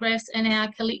of photographs in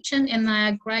our collection, and they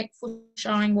are great for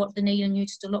showing what Dunedin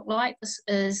used to look like. This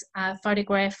is a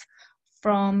photograph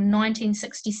from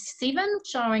 1967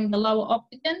 showing the lower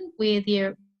Octagon, where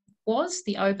there was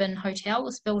the Oban Hotel.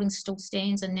 This building still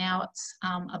stands, and now it's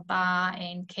a bar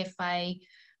and cafe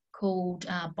called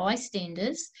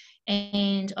Bystanders.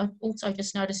 And I also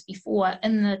just noticed before,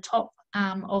 in the top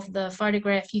of the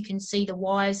photograph, you can see the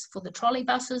wires for the trolley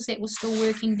buses that were still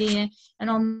working there. And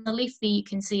on the left there, you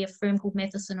can see a firm called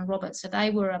Matheson and Roberts. So they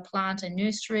were a plant and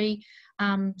nursery.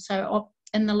 So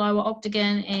in the lower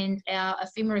Octagon, and our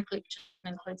ephemera collection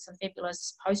includes some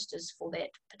fabulous posters for that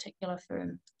particular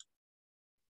firm.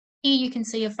 Here you can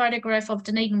see a photograph of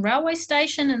Dunedin Railway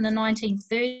Station in the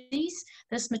 1930s.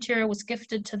 This material was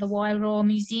gifted to the Wairoa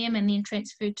Museum and then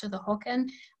transferred to the Hocken.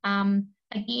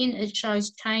 Again, it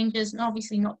shows changes, and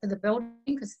obviously not to the building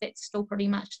because that's still pretty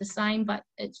much the same, but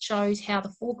it shows how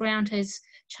the foreground has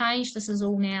changed. This is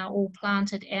all now all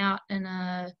planted out in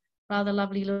a rather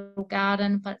lovely little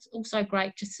garden, but it's also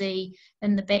great to see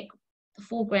in the back, the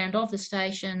foreground of the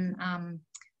station,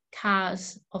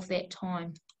 cars of that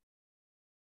time.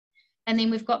 And then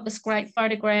we've got this great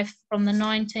photograph from the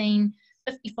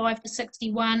 1955 to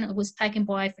 61. It was taken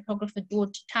by photographer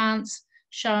George Chance,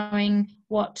 showing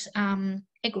what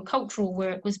agricultural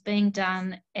work was being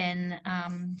done in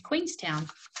Queenstown.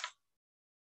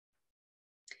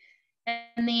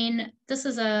 And then this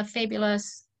is a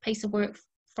fabulous piece of work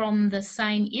from the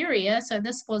same area. So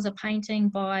this was a painting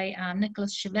by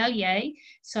Nicholas Chevalier.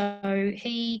 So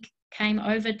he came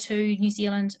over to New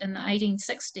Zealand in the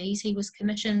 1860s. He was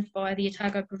commissioned by the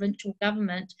Otago provincial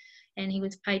government, and he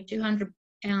was paid £200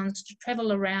 to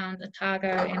travel around Otago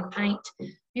and paint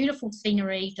beautiful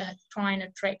scenery to try and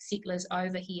attract settlers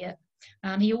over here.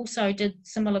 He also did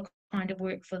similar kind of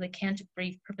work for the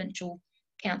Canterbury Provincial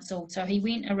Council. So he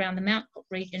went around the Mount Cook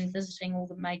region visiting all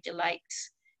the major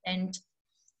lakes, and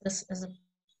this is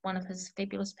one of his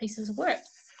fabulous pieces of work.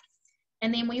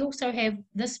 And then we also have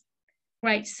this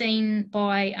great scene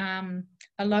by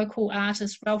a local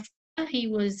artist, Ralph. He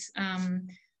was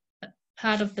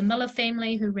part of the Miller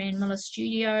family who ran Miller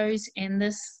Studios, and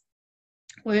this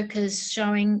work is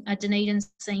showing a Dunedin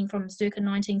scene from circa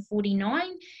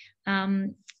 1949.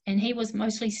 And he was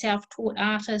mostly self-taught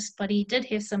artist, but he did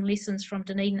have some lessons from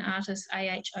Dunedin artists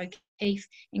A.H. O'Keefe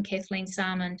and Kathleen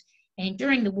Sarmond. And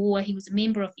during the war, he was a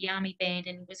member of the army band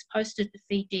and was posted to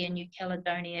Fiji and New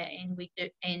Caledonia.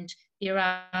 And there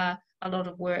are a lot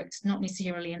of works, not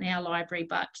necessarily in our library,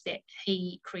 but that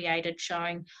he created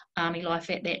showing army life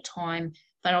at that time.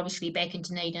 But obviously back in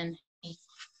Dunedin, he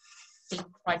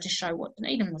tried to show what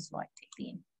Dunedin was like back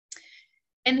then.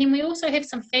 And then we also have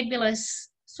some fabulous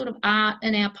sort of art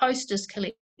in our posters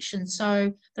collection.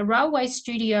 So the Railway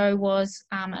Studio was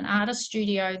an artist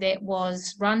studio that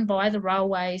was run by the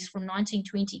railways from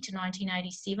 1920 to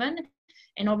 1987.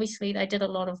 And obviously they did a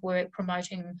lot of work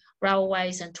promoting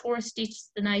railways and tourist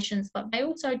destinations, but they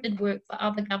also did work for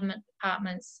other government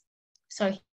departments.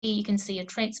 So here you can see a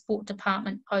Transport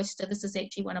Department poster. This is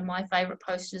actually one of my favourite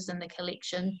posters in the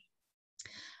collection.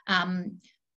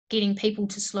 Getting people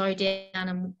to slow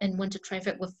down in winter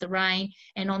traffic with the rain.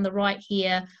 And on the right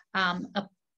here,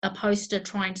 a poster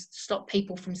trying to stop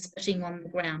people from spitting on the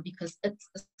ground because it's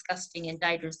disgusting and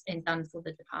dangerous and done for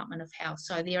the Department of Health.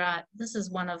 So this is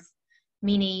one of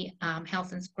many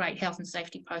great health and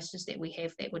safety posters that we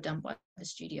have that were done by the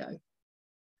studio.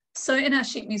 So in our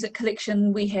sheet music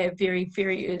collection, we have very,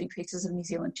 very early pieces of New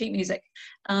Zealand sheet music.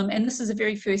 And this is the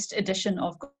very first edition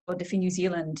of Godify New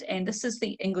Zealand. And this is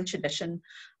the English edition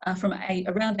from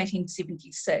around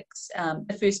 1876.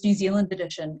 The first New Zealand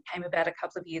edition came about a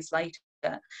couple of years later.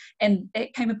 And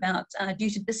that came about due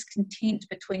to discontent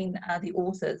between the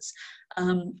authors.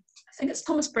 I think it's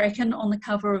Thomas Bracken on the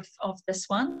cover of this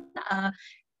one.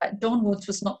 But Don Woods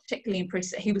was not particularly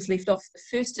impressed that he was left off the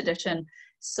first edition.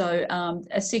 So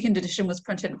a second edition was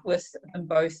printed with them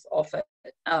both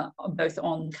both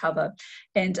on cover.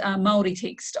 And Māori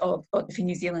text of Godify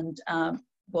New Zealand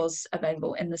was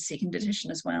available in the second edition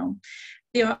as well.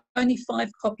 There are only 5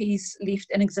 copies left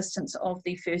in existence of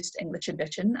the first English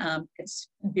edition. It's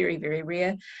very, very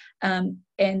rare. And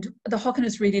the Hocken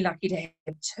is really lucky to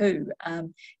have 2.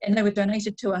 And they were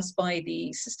donated to us by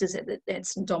the sisters at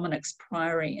St Dominic's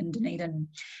Priory in Dunedin.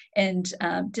 And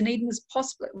Dunedin is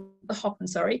the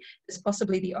Hocken, is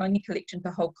possibly the only collection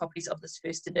to hold copies of this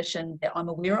first edition that I'm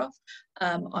aware of.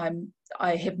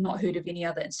 I have not heard of any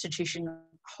other institution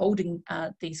holding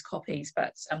these copies,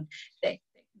 but that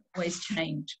always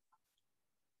change.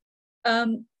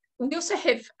 We also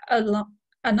have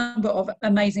a number of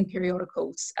amazing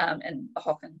periodicals in the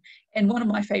Hocken, and one of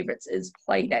my favourites is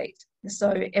Playdate.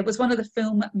 So it was one of the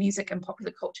film, music and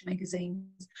popular culture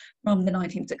magazines from the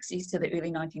 1960s to the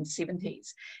early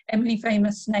 1970s, and many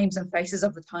famous names and faces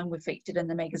of the time were featured in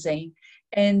the magazine,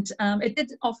 and it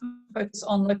did often focus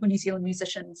on local New Zealand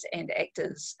musicians and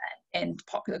actors and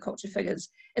popular culture figures,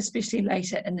 especially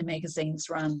later in the magazine's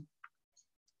run.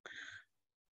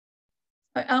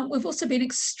 We've also been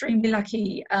extremely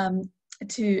lucky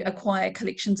to acquire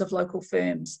collections of local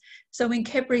firms. So when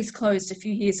Cadbury's closed a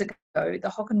few years ago, the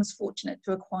Hocken was fortunate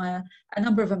to acquire a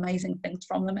number of amazing things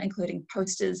from them, including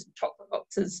posters, chocolate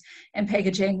boxes and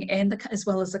packaging, and as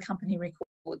well as the company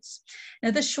records.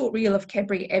 Now this short reel of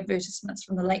Cadbury advertisements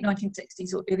from the late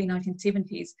 1960s or early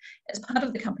 1970s is part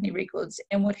of the company records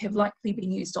and would have likely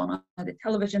been used on either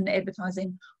television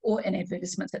advertising or in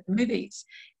advertisements at the movies.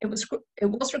 It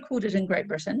was recorded in Great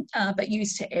Britain, but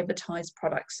used to advertise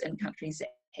products in countries that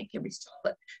had Cadbury's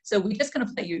chocolate. So we're just going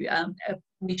to play you a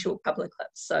really short couple of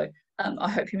clips. So I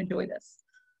hope you enjoy this.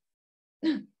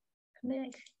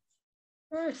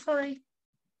 Oh, sorry.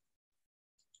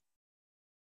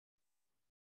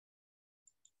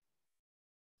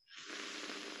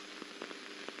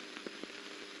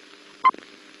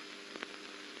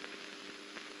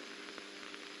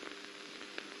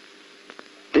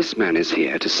 This man is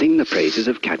here to sing the praises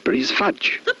of Cadbury's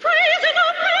fudge. The praises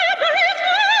of Cadbury's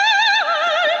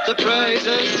fudge! The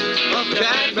praises of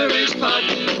Cadbury's fudge!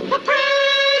 The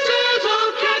praises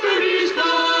of Cadbury's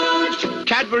fudge!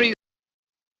 Cadbury's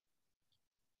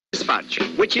fudge,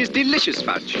 which is delicious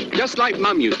fudge, just like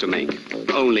Mum used to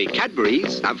make. Only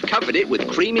Cadbury's have covered it with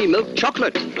creamy milk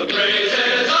chocolate. The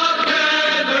praises of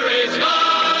Cadbury's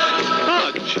fudge!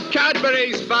 Fudge!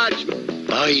 Cadbury's fudge!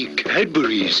 Buy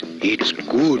Cadbury's, it's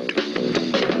good.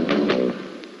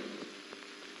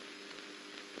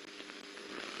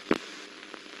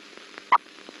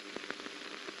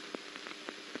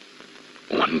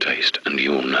 One taste and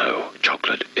you'll know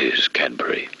chocolate is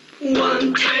Cadbury.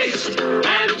 One taste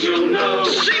and you'll know.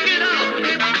 Sing it out!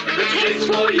 The taste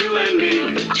for you and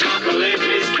me. Chocolate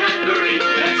is Cadbury.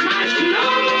 That's nice to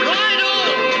know. Right on!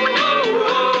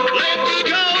 Oh, let's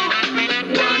go!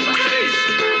 One taste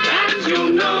and you'll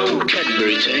know.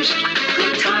 Cadbury taste.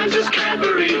 Good times is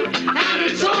Cadbury, and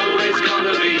it's always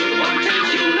gonna be. One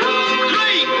taste you'll know.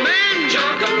 Great, man!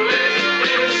 Chocolate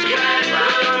is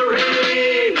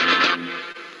Cadbury.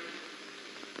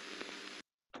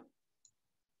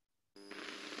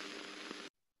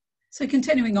 So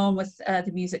continuing on with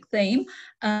the music theme,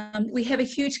 we have a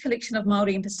huge collection of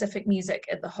Māori and Pacific music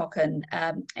at the Hocken,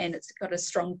 and it's got a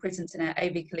strong presence in our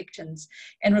AV collections,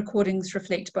 and recordings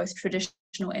reflect both traditional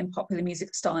and popular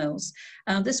music styles.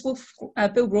 This Bill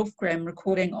Wolfgram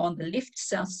recording on the left,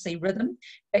 South Sea Rhythm,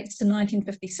 dates to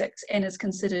 1956 and is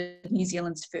considered New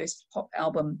Zealand's first pop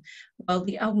album, while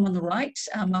the album on the right,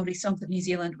 Māori Songs of New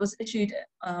Zealand, was issued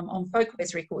on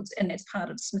Folkways Records, and that's part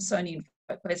of Smithsonian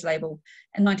Folkways label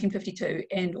in 1952,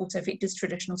 and also features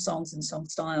traditional songs and song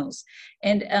styles.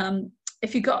 And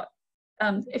if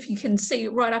you can see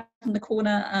right up in the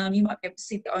corner, you might be able to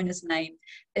see the owner's name.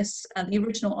 The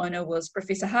original owner was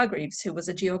Professor Hargreaves, who was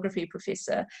a geography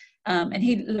professor, and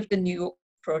he lived in New York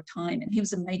for a time, and he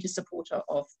was a major supporter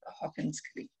of the Hocken's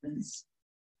collections.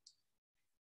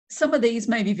 Some of these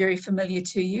may be very familiar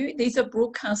to you. These are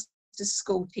broadcast to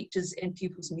school teachers and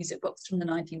pupils' music books from the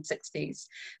 1960s.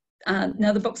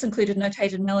 Now the books included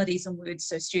notated melodies and words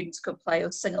so students could play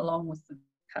or sing along with the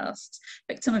broadcasts.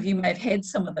 But some of you may have had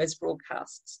some of those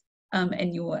broadcasts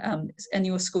in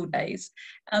your school days.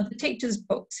 The teachers'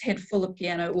 books had fuller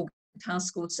piano or guitar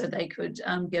scores so they could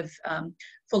give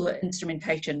fuller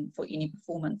instrumentation for any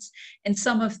performance. And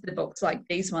some of the books, like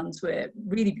these ones, were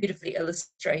really beautifully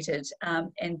illustrated,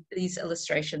 and these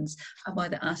illustrations are by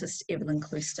the artist Evelyn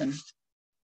Clouston.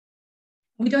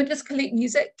 We don't just collect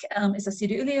music, as I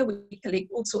said earlier, we collect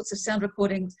all sorts of sound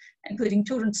recordings, including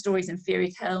children's stories and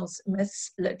fairy tales,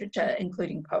 myths, literature,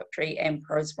 including poetry and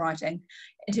prose writing,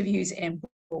 interviews and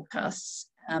broadcasts.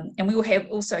 And we will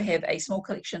also have a small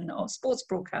collection of sports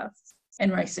broadcasts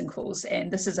and racing calls. And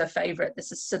this is a favourite.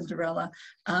 This is Cinderella,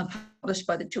 published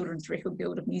by the Children's Record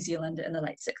Guild of New Zealand in the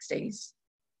late 60s.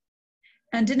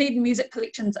 And Dunedin music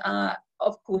collections are,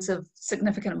 of course, of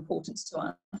significant importance to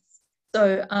us.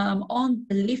 So on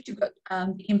the left, you've got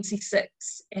the MC6,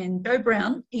 and Joe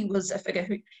Brown, he was a figure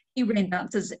he ran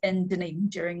dances in Dunedin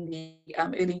during the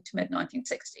early to mid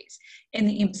 1960s. And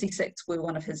the MC6 were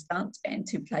one of his dance bands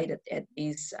who played at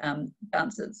these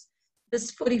dances.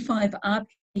 This 45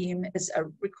 RPM is a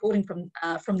recording from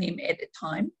them at the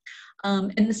time.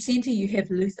 In the centre, you have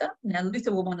Luther. Now,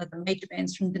 Luther were one of the major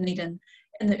bands from Dunedin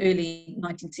in the early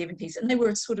 1970s, and they were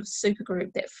a sort of super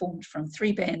group that formed from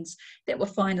 3 bands that were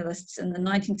finalists in the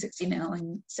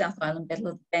 1969 South Island Battle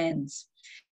of the Bands.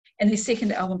 And their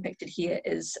second album pictured here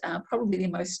is probably their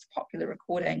most popular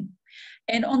recording.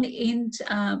 And on the end,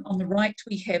 on the right,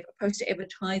 we have a poster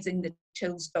advertising the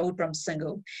Chills Doldrum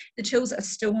single. The Chills are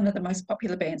still one of the most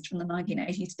popular bands from the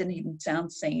 1980s Dunedin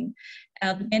sound scene.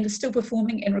 The band is still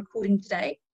performing and recording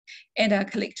today, and our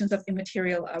collections of their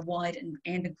material are wide and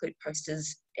include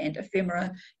posters and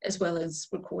ephemera, as well as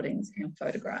recordings and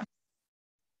photographs.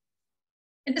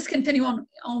 And just continue on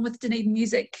with Dunedin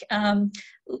music.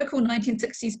 Local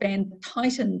 1960s band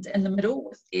Tightened in the middle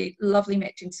with their lovely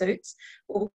matching suits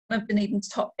were one of Dunedin's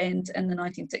top bands in the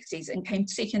 1960s and came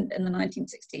second in the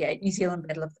 1968 New Zealand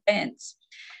Battle of the Bands.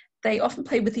 They often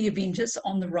played with the Avengers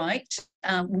on the right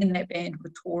when that band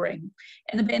were touring.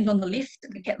 And the band on the left,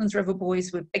 the Catlins River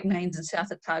Boys, were big names in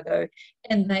South Otago,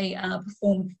 and they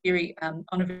performed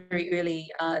on a very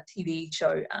early TV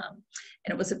show. And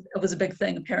it was a big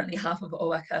thing. Apparently half of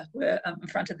Oaka were in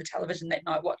front of the television that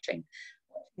night watching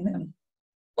them.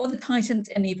 While the Titans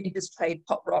and the Avengers played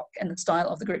pop rock in the style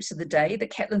of the groups of the day, the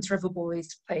Catlins River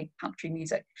Boys played country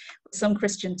music, with some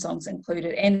Christian songs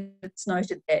included. And it's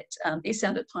noted that their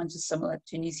sound at times is similar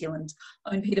to New Zealand's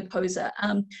own Peter Poser.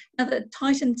 Now, the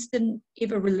Titans didn't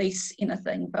ever release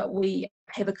anything, but we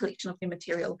have a collection of their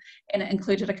material, and it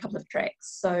included a couple of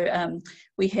tracks. So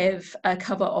we have a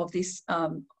cover of this.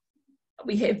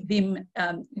 We have them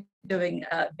doing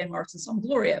Van Morrison's song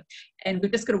Gloria, and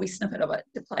we've just got a wee snippet of it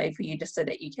to play for you just so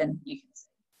that you can see.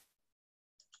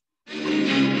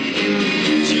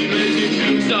 She makes me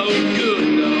feel so good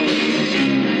though.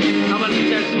 I'm gonna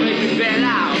just make me feel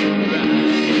out.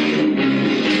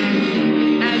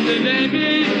 And the name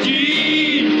is Jean.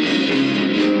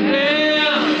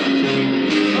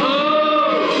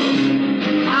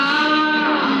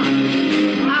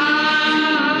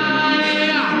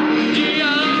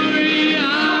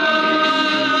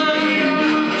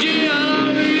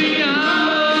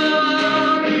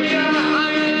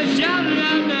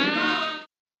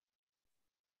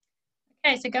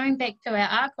 Okay, so going back to our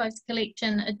archives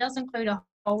collection, it does include a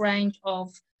whole range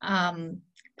of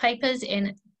papers,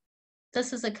 and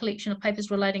this is a collection of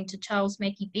papers relating to Charles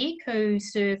Mackey Beck, who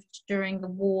served during the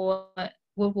war,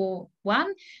 World War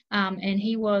I, and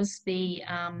he was the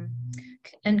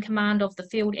in command of the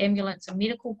Field Ambulance and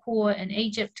Medical Corps in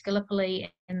Egypt,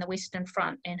 Gallipoli, and the Western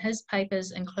Front. And his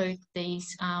papers include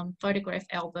these photograph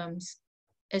albums,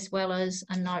 as well as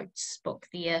a notes book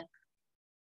there,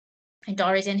 and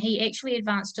diaries. And he actually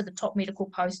advanced to the top medical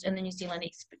post in the New Zealand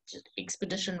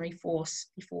Expeditionary Force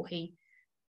before he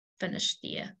finished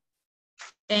there.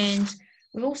 And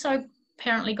we've also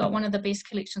apparently got one of the best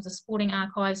collections of sporting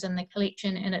archives in the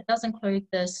collection, and it does include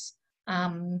this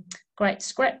great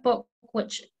scrapbook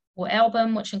or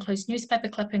album, which includes newspaper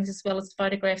clippings as well as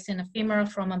photographs and ephemera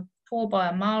from a tour by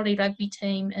a Māori rugby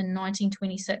team in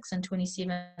 1926 and 27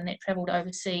 that travelled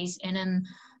overseas. And in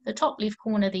the top left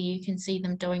corner there, you can see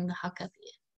them doing the haka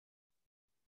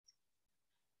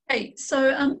there. Okay,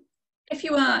 so if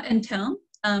you are in town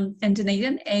in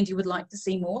Dunedin and you would like to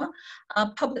see more,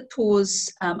 public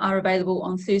tours are available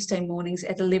on Thursday mornings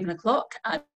at 11 o'clock.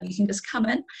 You can just come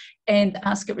in and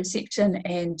ask at reception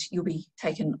and you'll be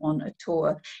taken on a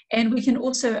tour. And we can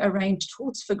also arrange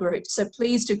tours for groups, so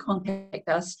please do contact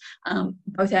us.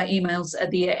 Both our emails are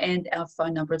there and our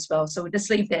phone number as well. So we'll just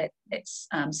leave that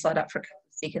slide up for a couple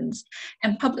of seconds.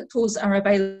 And public tours are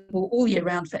available all year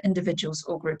round for individuals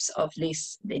or groups of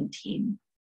less than 10.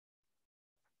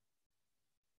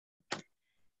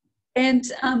 And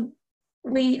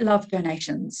we love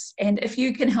donations, and if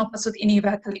you can help us with any of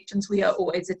our collections, we are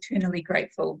always eternally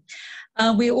grateful.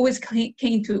 We're always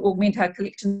keen to augment our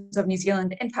collections of New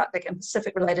Zealand, Antarctic and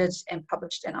Pacific related and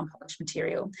published and unpublished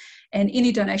material. And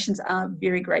any donations are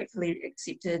very gratefully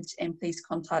accepted, and please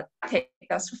contact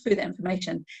us for further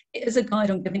information. It is a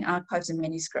guide on giving archives and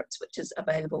manuscripts, which is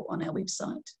available on our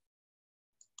website.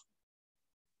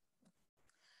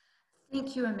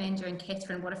 Thank you, Amanda and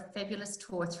Catherine. What a fabulous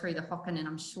tour through the Hocken, and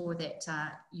I'm sure that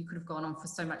you could have gone on for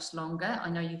so much longer. I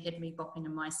know you had me bopping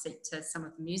in my seat to some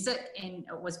of the music, and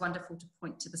it was wonderful to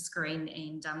point to the screen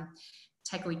and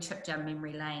take a wee trip down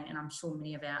memory lane, and I'm sure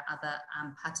many of our other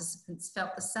participants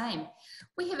felt the same.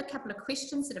 We have a couple of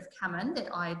questions that have come in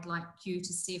that I'd like you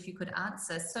to see if you could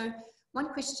answer. So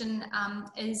one question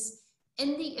is,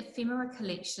 in the ephemera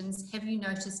collections, have you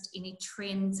noticed any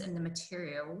trends in the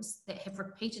materials that have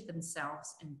repeated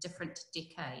themselves in different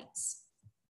decades?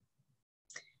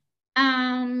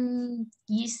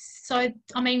 Yes, so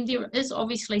I mean there is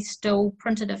obviously still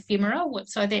printed ephemera,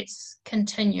 so that's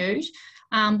continued,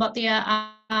 but there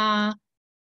are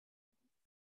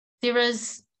there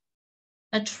is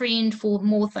a trend for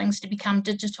more things to become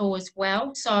digital as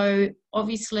well. So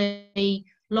obviously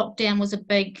lockdown was a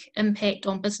big impact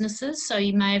on businesses. So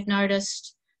you may have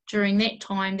noticed during that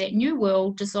time that New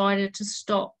World decided to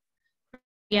stop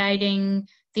creating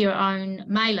their own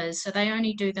mailers. So they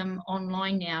only do them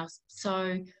online now.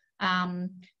 So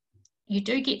you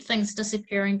do get things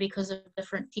disappearing because of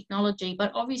different technology,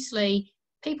 but obviously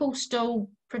people still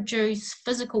produce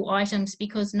physical items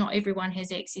because not everyone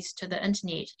has access to the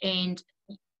internet, and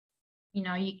you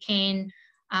know, you can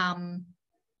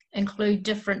include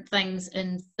different things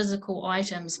in physical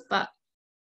items, but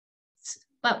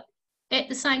at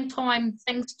the same time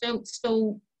things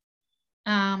still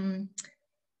have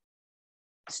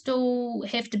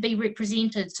to be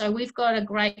represented. So we've got a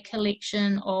great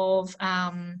collection of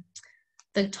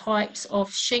the types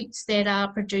of sheets that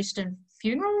are produced in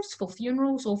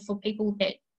funerals or for people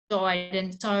that died.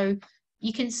 And so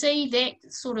you can see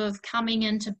that sort of coming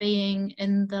into being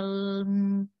in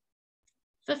the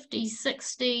 50s,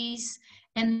 60s,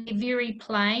 and they're very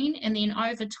plain. And then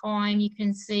over time, you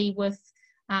can see with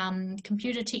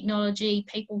computer technology,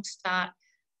 people start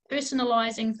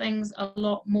personalizing things a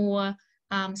lot more.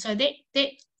 So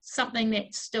that's something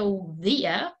that's still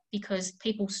there because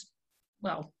people,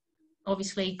 well,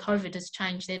 obviously COVID has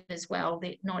changed that as well,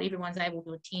 that not everyone's able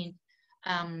to attend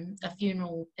a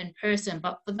funeral in person,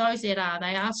 but for those that are,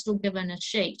 they are still given a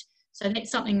sheet. So that's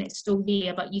something that's still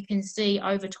there, but you can see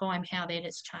over time how that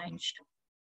has changed.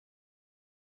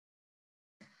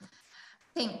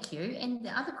 Thank you. And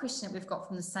the other question that we've got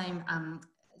from the same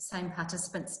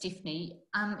participant, Stephanie,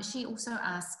 she also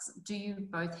asks, do you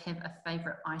both have a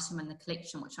favourite item in the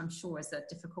collection, which I'm sure is a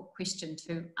difficult question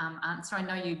to answer. I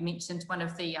know you mentioned one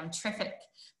of the traffic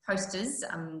posters,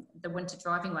 the winter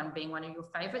driving one being one of your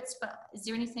favourites, but is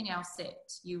there anything else that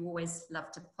you always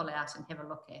love to pull out and have a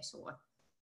look at? Or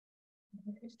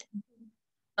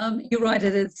you're right,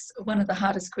 it is one of the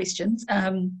hardest questions.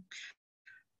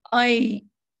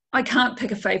 I can't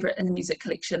pick a favourite in the music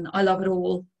collection. I love it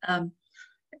all.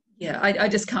 Yeah, I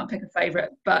just can't pick a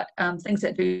favourite, but things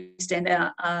that do stand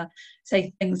out are,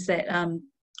 say, things that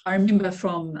I remember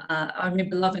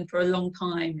loving for a long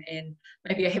time and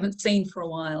maybe I haven't seen for a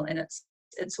while, and it's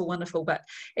all wonderful. But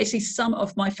actually some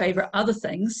of my favourite other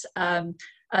things in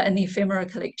the ephemera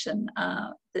collection,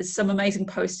 there's some amazing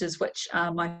posters which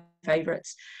are my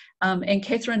favourites. And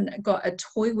Catherine got a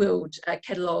Toy World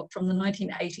catalogue from the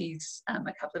 1980s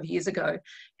a couple of years ago,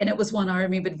 and it was one I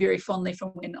remembered very fondly from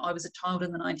when I was a child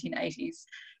in the 1980s.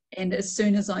 And as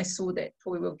soon as I saw that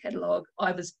Toy World catalogue,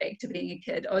 I was back to being a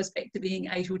kid. I was back to being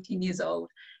 8 or 10 years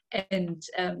old, and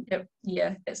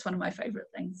yeah, that's one of my favourite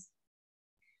things.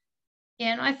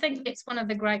 Yeah, and I think that's one of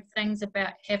the great things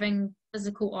about having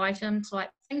physical items. Like,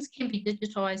 things can be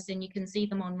digitised and you can see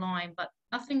them online, but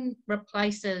nothing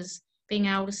replaces being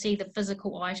able to see the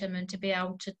physical item and to be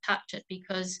able to touch it,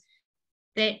 because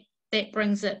that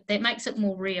makes it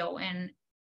more real.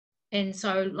 And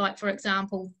so, like, for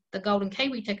example, the golden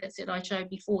kiwi tickets that I showed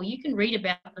before, you can read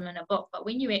about them in a book, but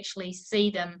when you actually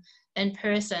see them in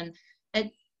person,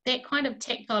 that kind of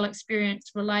tactile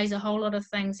experience relays a whole lot of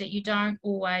things that you don't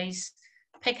always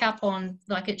pick up on.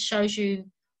 Like, it shows you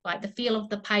like the feel of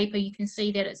the paper, you can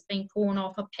see that it's been torn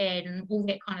off a pad and all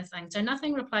that kind of thing. So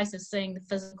nothing replaces seeing the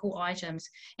physical items.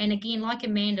 And again, like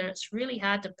Amanda, it's really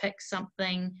hard to pick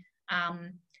something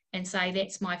and say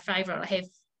that's my favourite. I have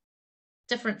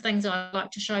different things I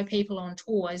like to show people on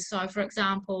tours. So for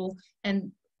example,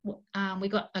 and we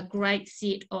got a great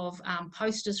set of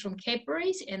posters from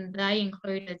Cadbury's, and they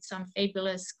included some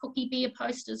fabulous Cookie Bear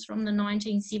posters from the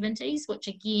 1970s, which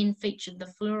again featured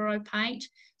the fluoro paint.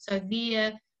 So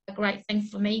they're a great thing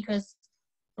for me because,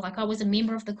 like, I was a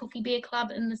member of the Cookie Bear Club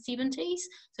in the 70s.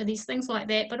 So there's things like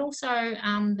that, but also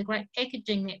the great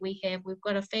packaging that we have. We've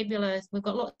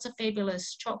got lots of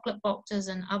fabulous chocolate boxes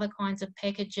and other kinds of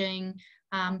packaging.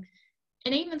 And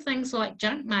even things like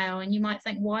junk mail, and you might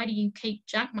think, why do you keep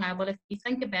junk mail? Well, if you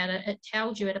think about it, it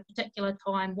tells you at a particular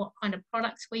time what kind of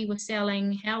products we were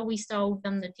selling, how we sold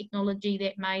them, the technology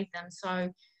that made them.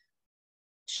 So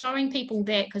showing people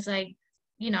that, because they,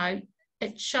 you know,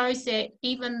 it shows that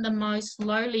even the most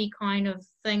lowly kind of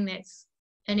thing that's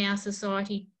in our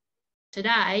society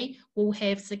today will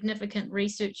have significant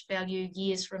research value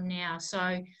years from now.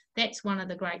 So that's one of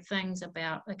the great things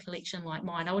about a collection like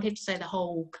mine. I would have to say the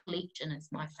whole collection is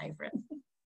my favourite.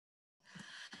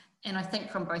 And I think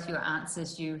from both your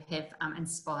answers, you have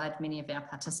inspired many of our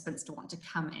participants to want to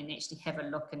come and actually have a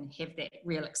look and have that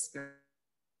real experience.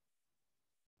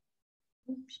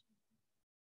 Oops.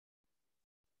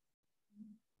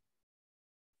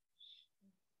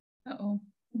 Uh-oh.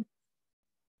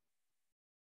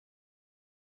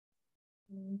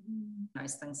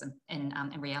 those things in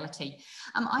reality.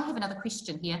 I have another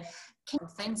question here.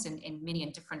 Things in many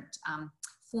and different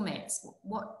formats.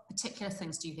 What particular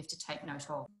things do you have to take note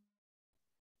of?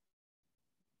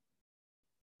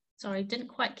 Sorry, didn't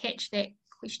quite catch that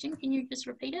question. Can you just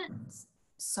repeat it?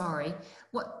 Sorry.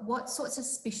 What sorts of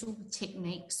special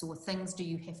techniques or things do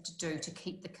you have to do to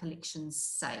keep the collections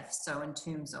safe? So in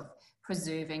terms of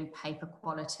preserving paper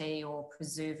quality or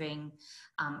preserving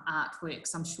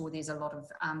artworks, I'm sure there's a lot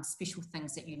of special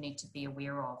things that you need to be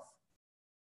aware of.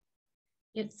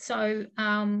 Yeah, so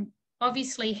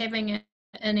obviously having it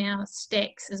in our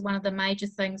stacks is one of the major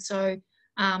things. So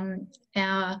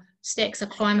our stacks are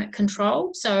climate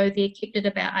controlled, so they're kept at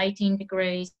about 18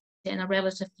 degrees and a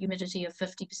relative humidity of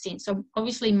 50%. So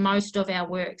obviously most of our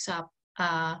works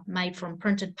are made from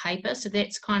printed paper, so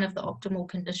that's kind of the optimal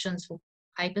conditions for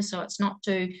paper. So it's not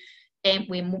too damp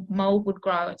where mold would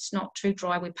grow, it's not too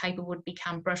dry where paper would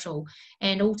become brittle.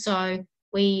 And also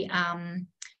we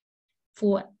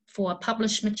for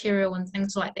published material and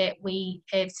things like that, we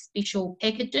have special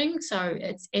packaging, so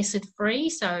it's acid free,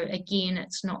 so again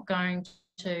it's not going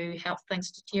to help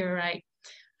things deteriorate.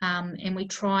 And we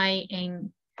try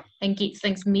and get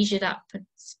things measured up,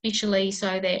 especially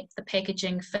so that the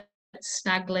packaging fits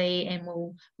snugly, and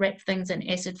we'll wrap things in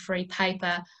acid-free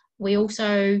paper. We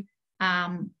also,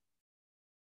 again,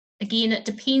 it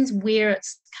depends where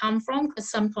it's come from,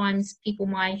 because sometimes people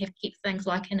might have kept things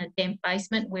like in a damp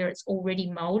basement where it's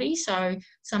already mouldy, so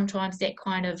sometimes that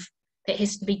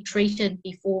has to be treated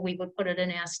before we would put it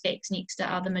in our stacks next to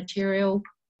other material.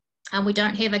 And we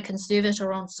don't have a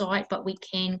conservator on site, but we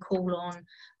can call on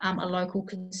a local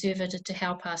conservator to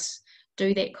help us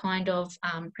do that kind of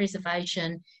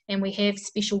preservation. And we have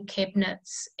special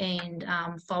cabinets and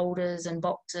folders and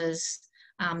boxes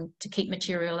to keep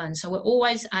material in. So we're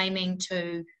always aiming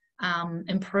to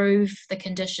improve the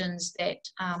conditions that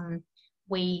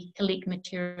we collect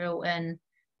material in,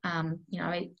 you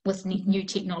know, with new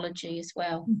technology as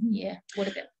well. Yeah. What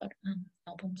about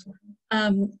albums?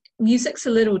 Music's a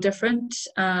little different.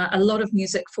 A lot of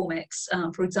music formats,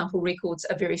 for example, records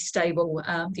are very stable.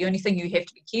 The only thing you have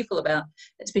to be careful about,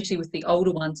 especially with the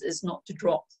older ones, is not to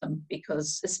drop them,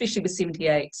 because especially with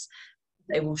 78s,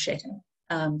 they will shatter.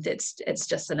 It's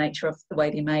just the nature of the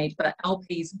way they're made. But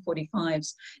LPs and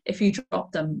 45s, if you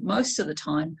drop them, most of the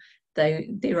time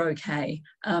they're okay.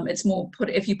 It's more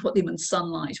if you put them in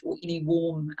sunlight or any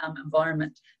warm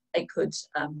environment, they could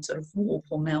sort of warp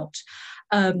or melt.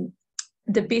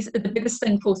 The biggest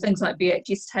thing for things like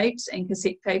VHS tapes and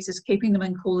cassette tapes is keeping them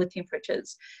in cooler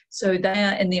temperatures. So they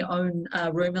are in their own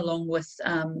room, along with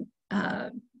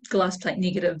glass plate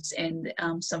negatives and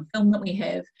some film that we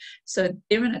have. So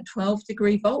they're in a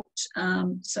 12-degree vault,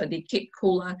 so they're kept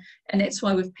cooler. And that's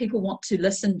why if people want to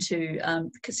listen to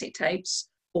cassette tapes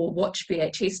or watch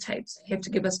VHS tapes, they have to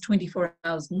give us 24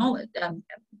 hours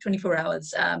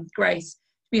grace to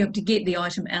be able to get the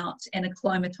item out and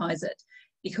acclimatise it.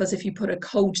 Because if you put a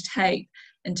cold tape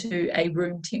into a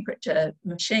room temperature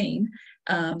machine,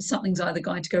 something's either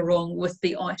going to go wrong with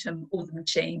the item or the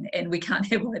machine, and we can't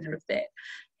have either of that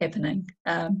happening.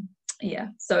 Yeah,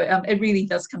 so it really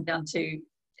does come down to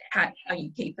how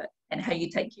you keep it and how you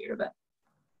take care of it.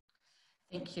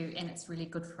 Thank you, and it's really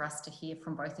good for us to hear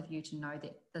from both of you to know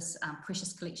that this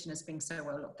precious collection is being so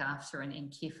well looked after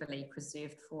and carefully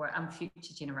preserved for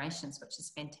future generations, which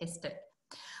is fantastic.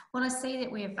 Well, I see that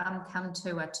we've come to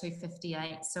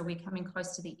 2:58, so we're coming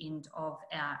close to the end of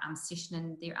our session,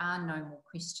 and there are no more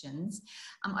questions.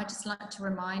 I'd just like to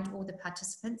remind all the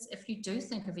participants, if you do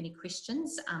think of any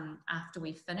questions after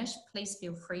we finish, please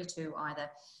feel free to either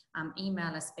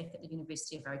email us back at the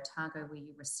University of Otago where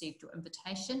you received your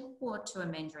invitation, or to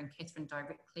Amanda and Catherine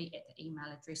directly at the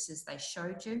email addresses they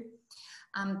showed you.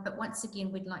 But once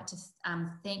again, we'd like to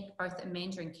thank both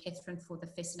Amanda and Catherine for the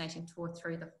fascinating tour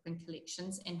through the Hocken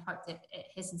collections, and hope that it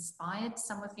has inspired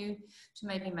some of you to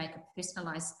maybe make a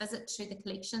personalised visit to the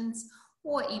collections,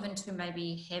 or even to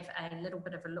maybe have a little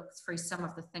bit of a look through some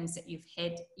of the things that you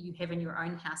have in your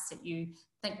own house that you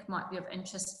think might be of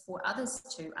interest for others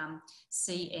to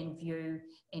see and view,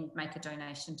 and make a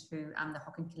donation to the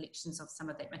Hocken collections of some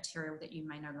of that material that you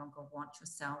may no longer want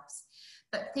yourselves.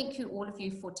 But thank you, all of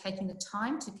you, for taking the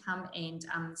time to come and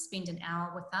spend an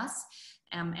hour with us.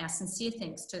 Our sincere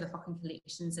thanks to the Hocken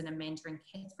collections and Amanda and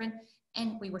Catherine,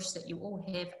 and we wish that you all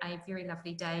have a very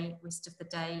lovely day, rest of the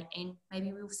day, and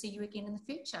maybe we'll see you again in the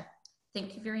future.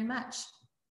 Thank you very much.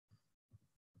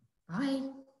 Bye.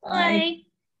 Bye.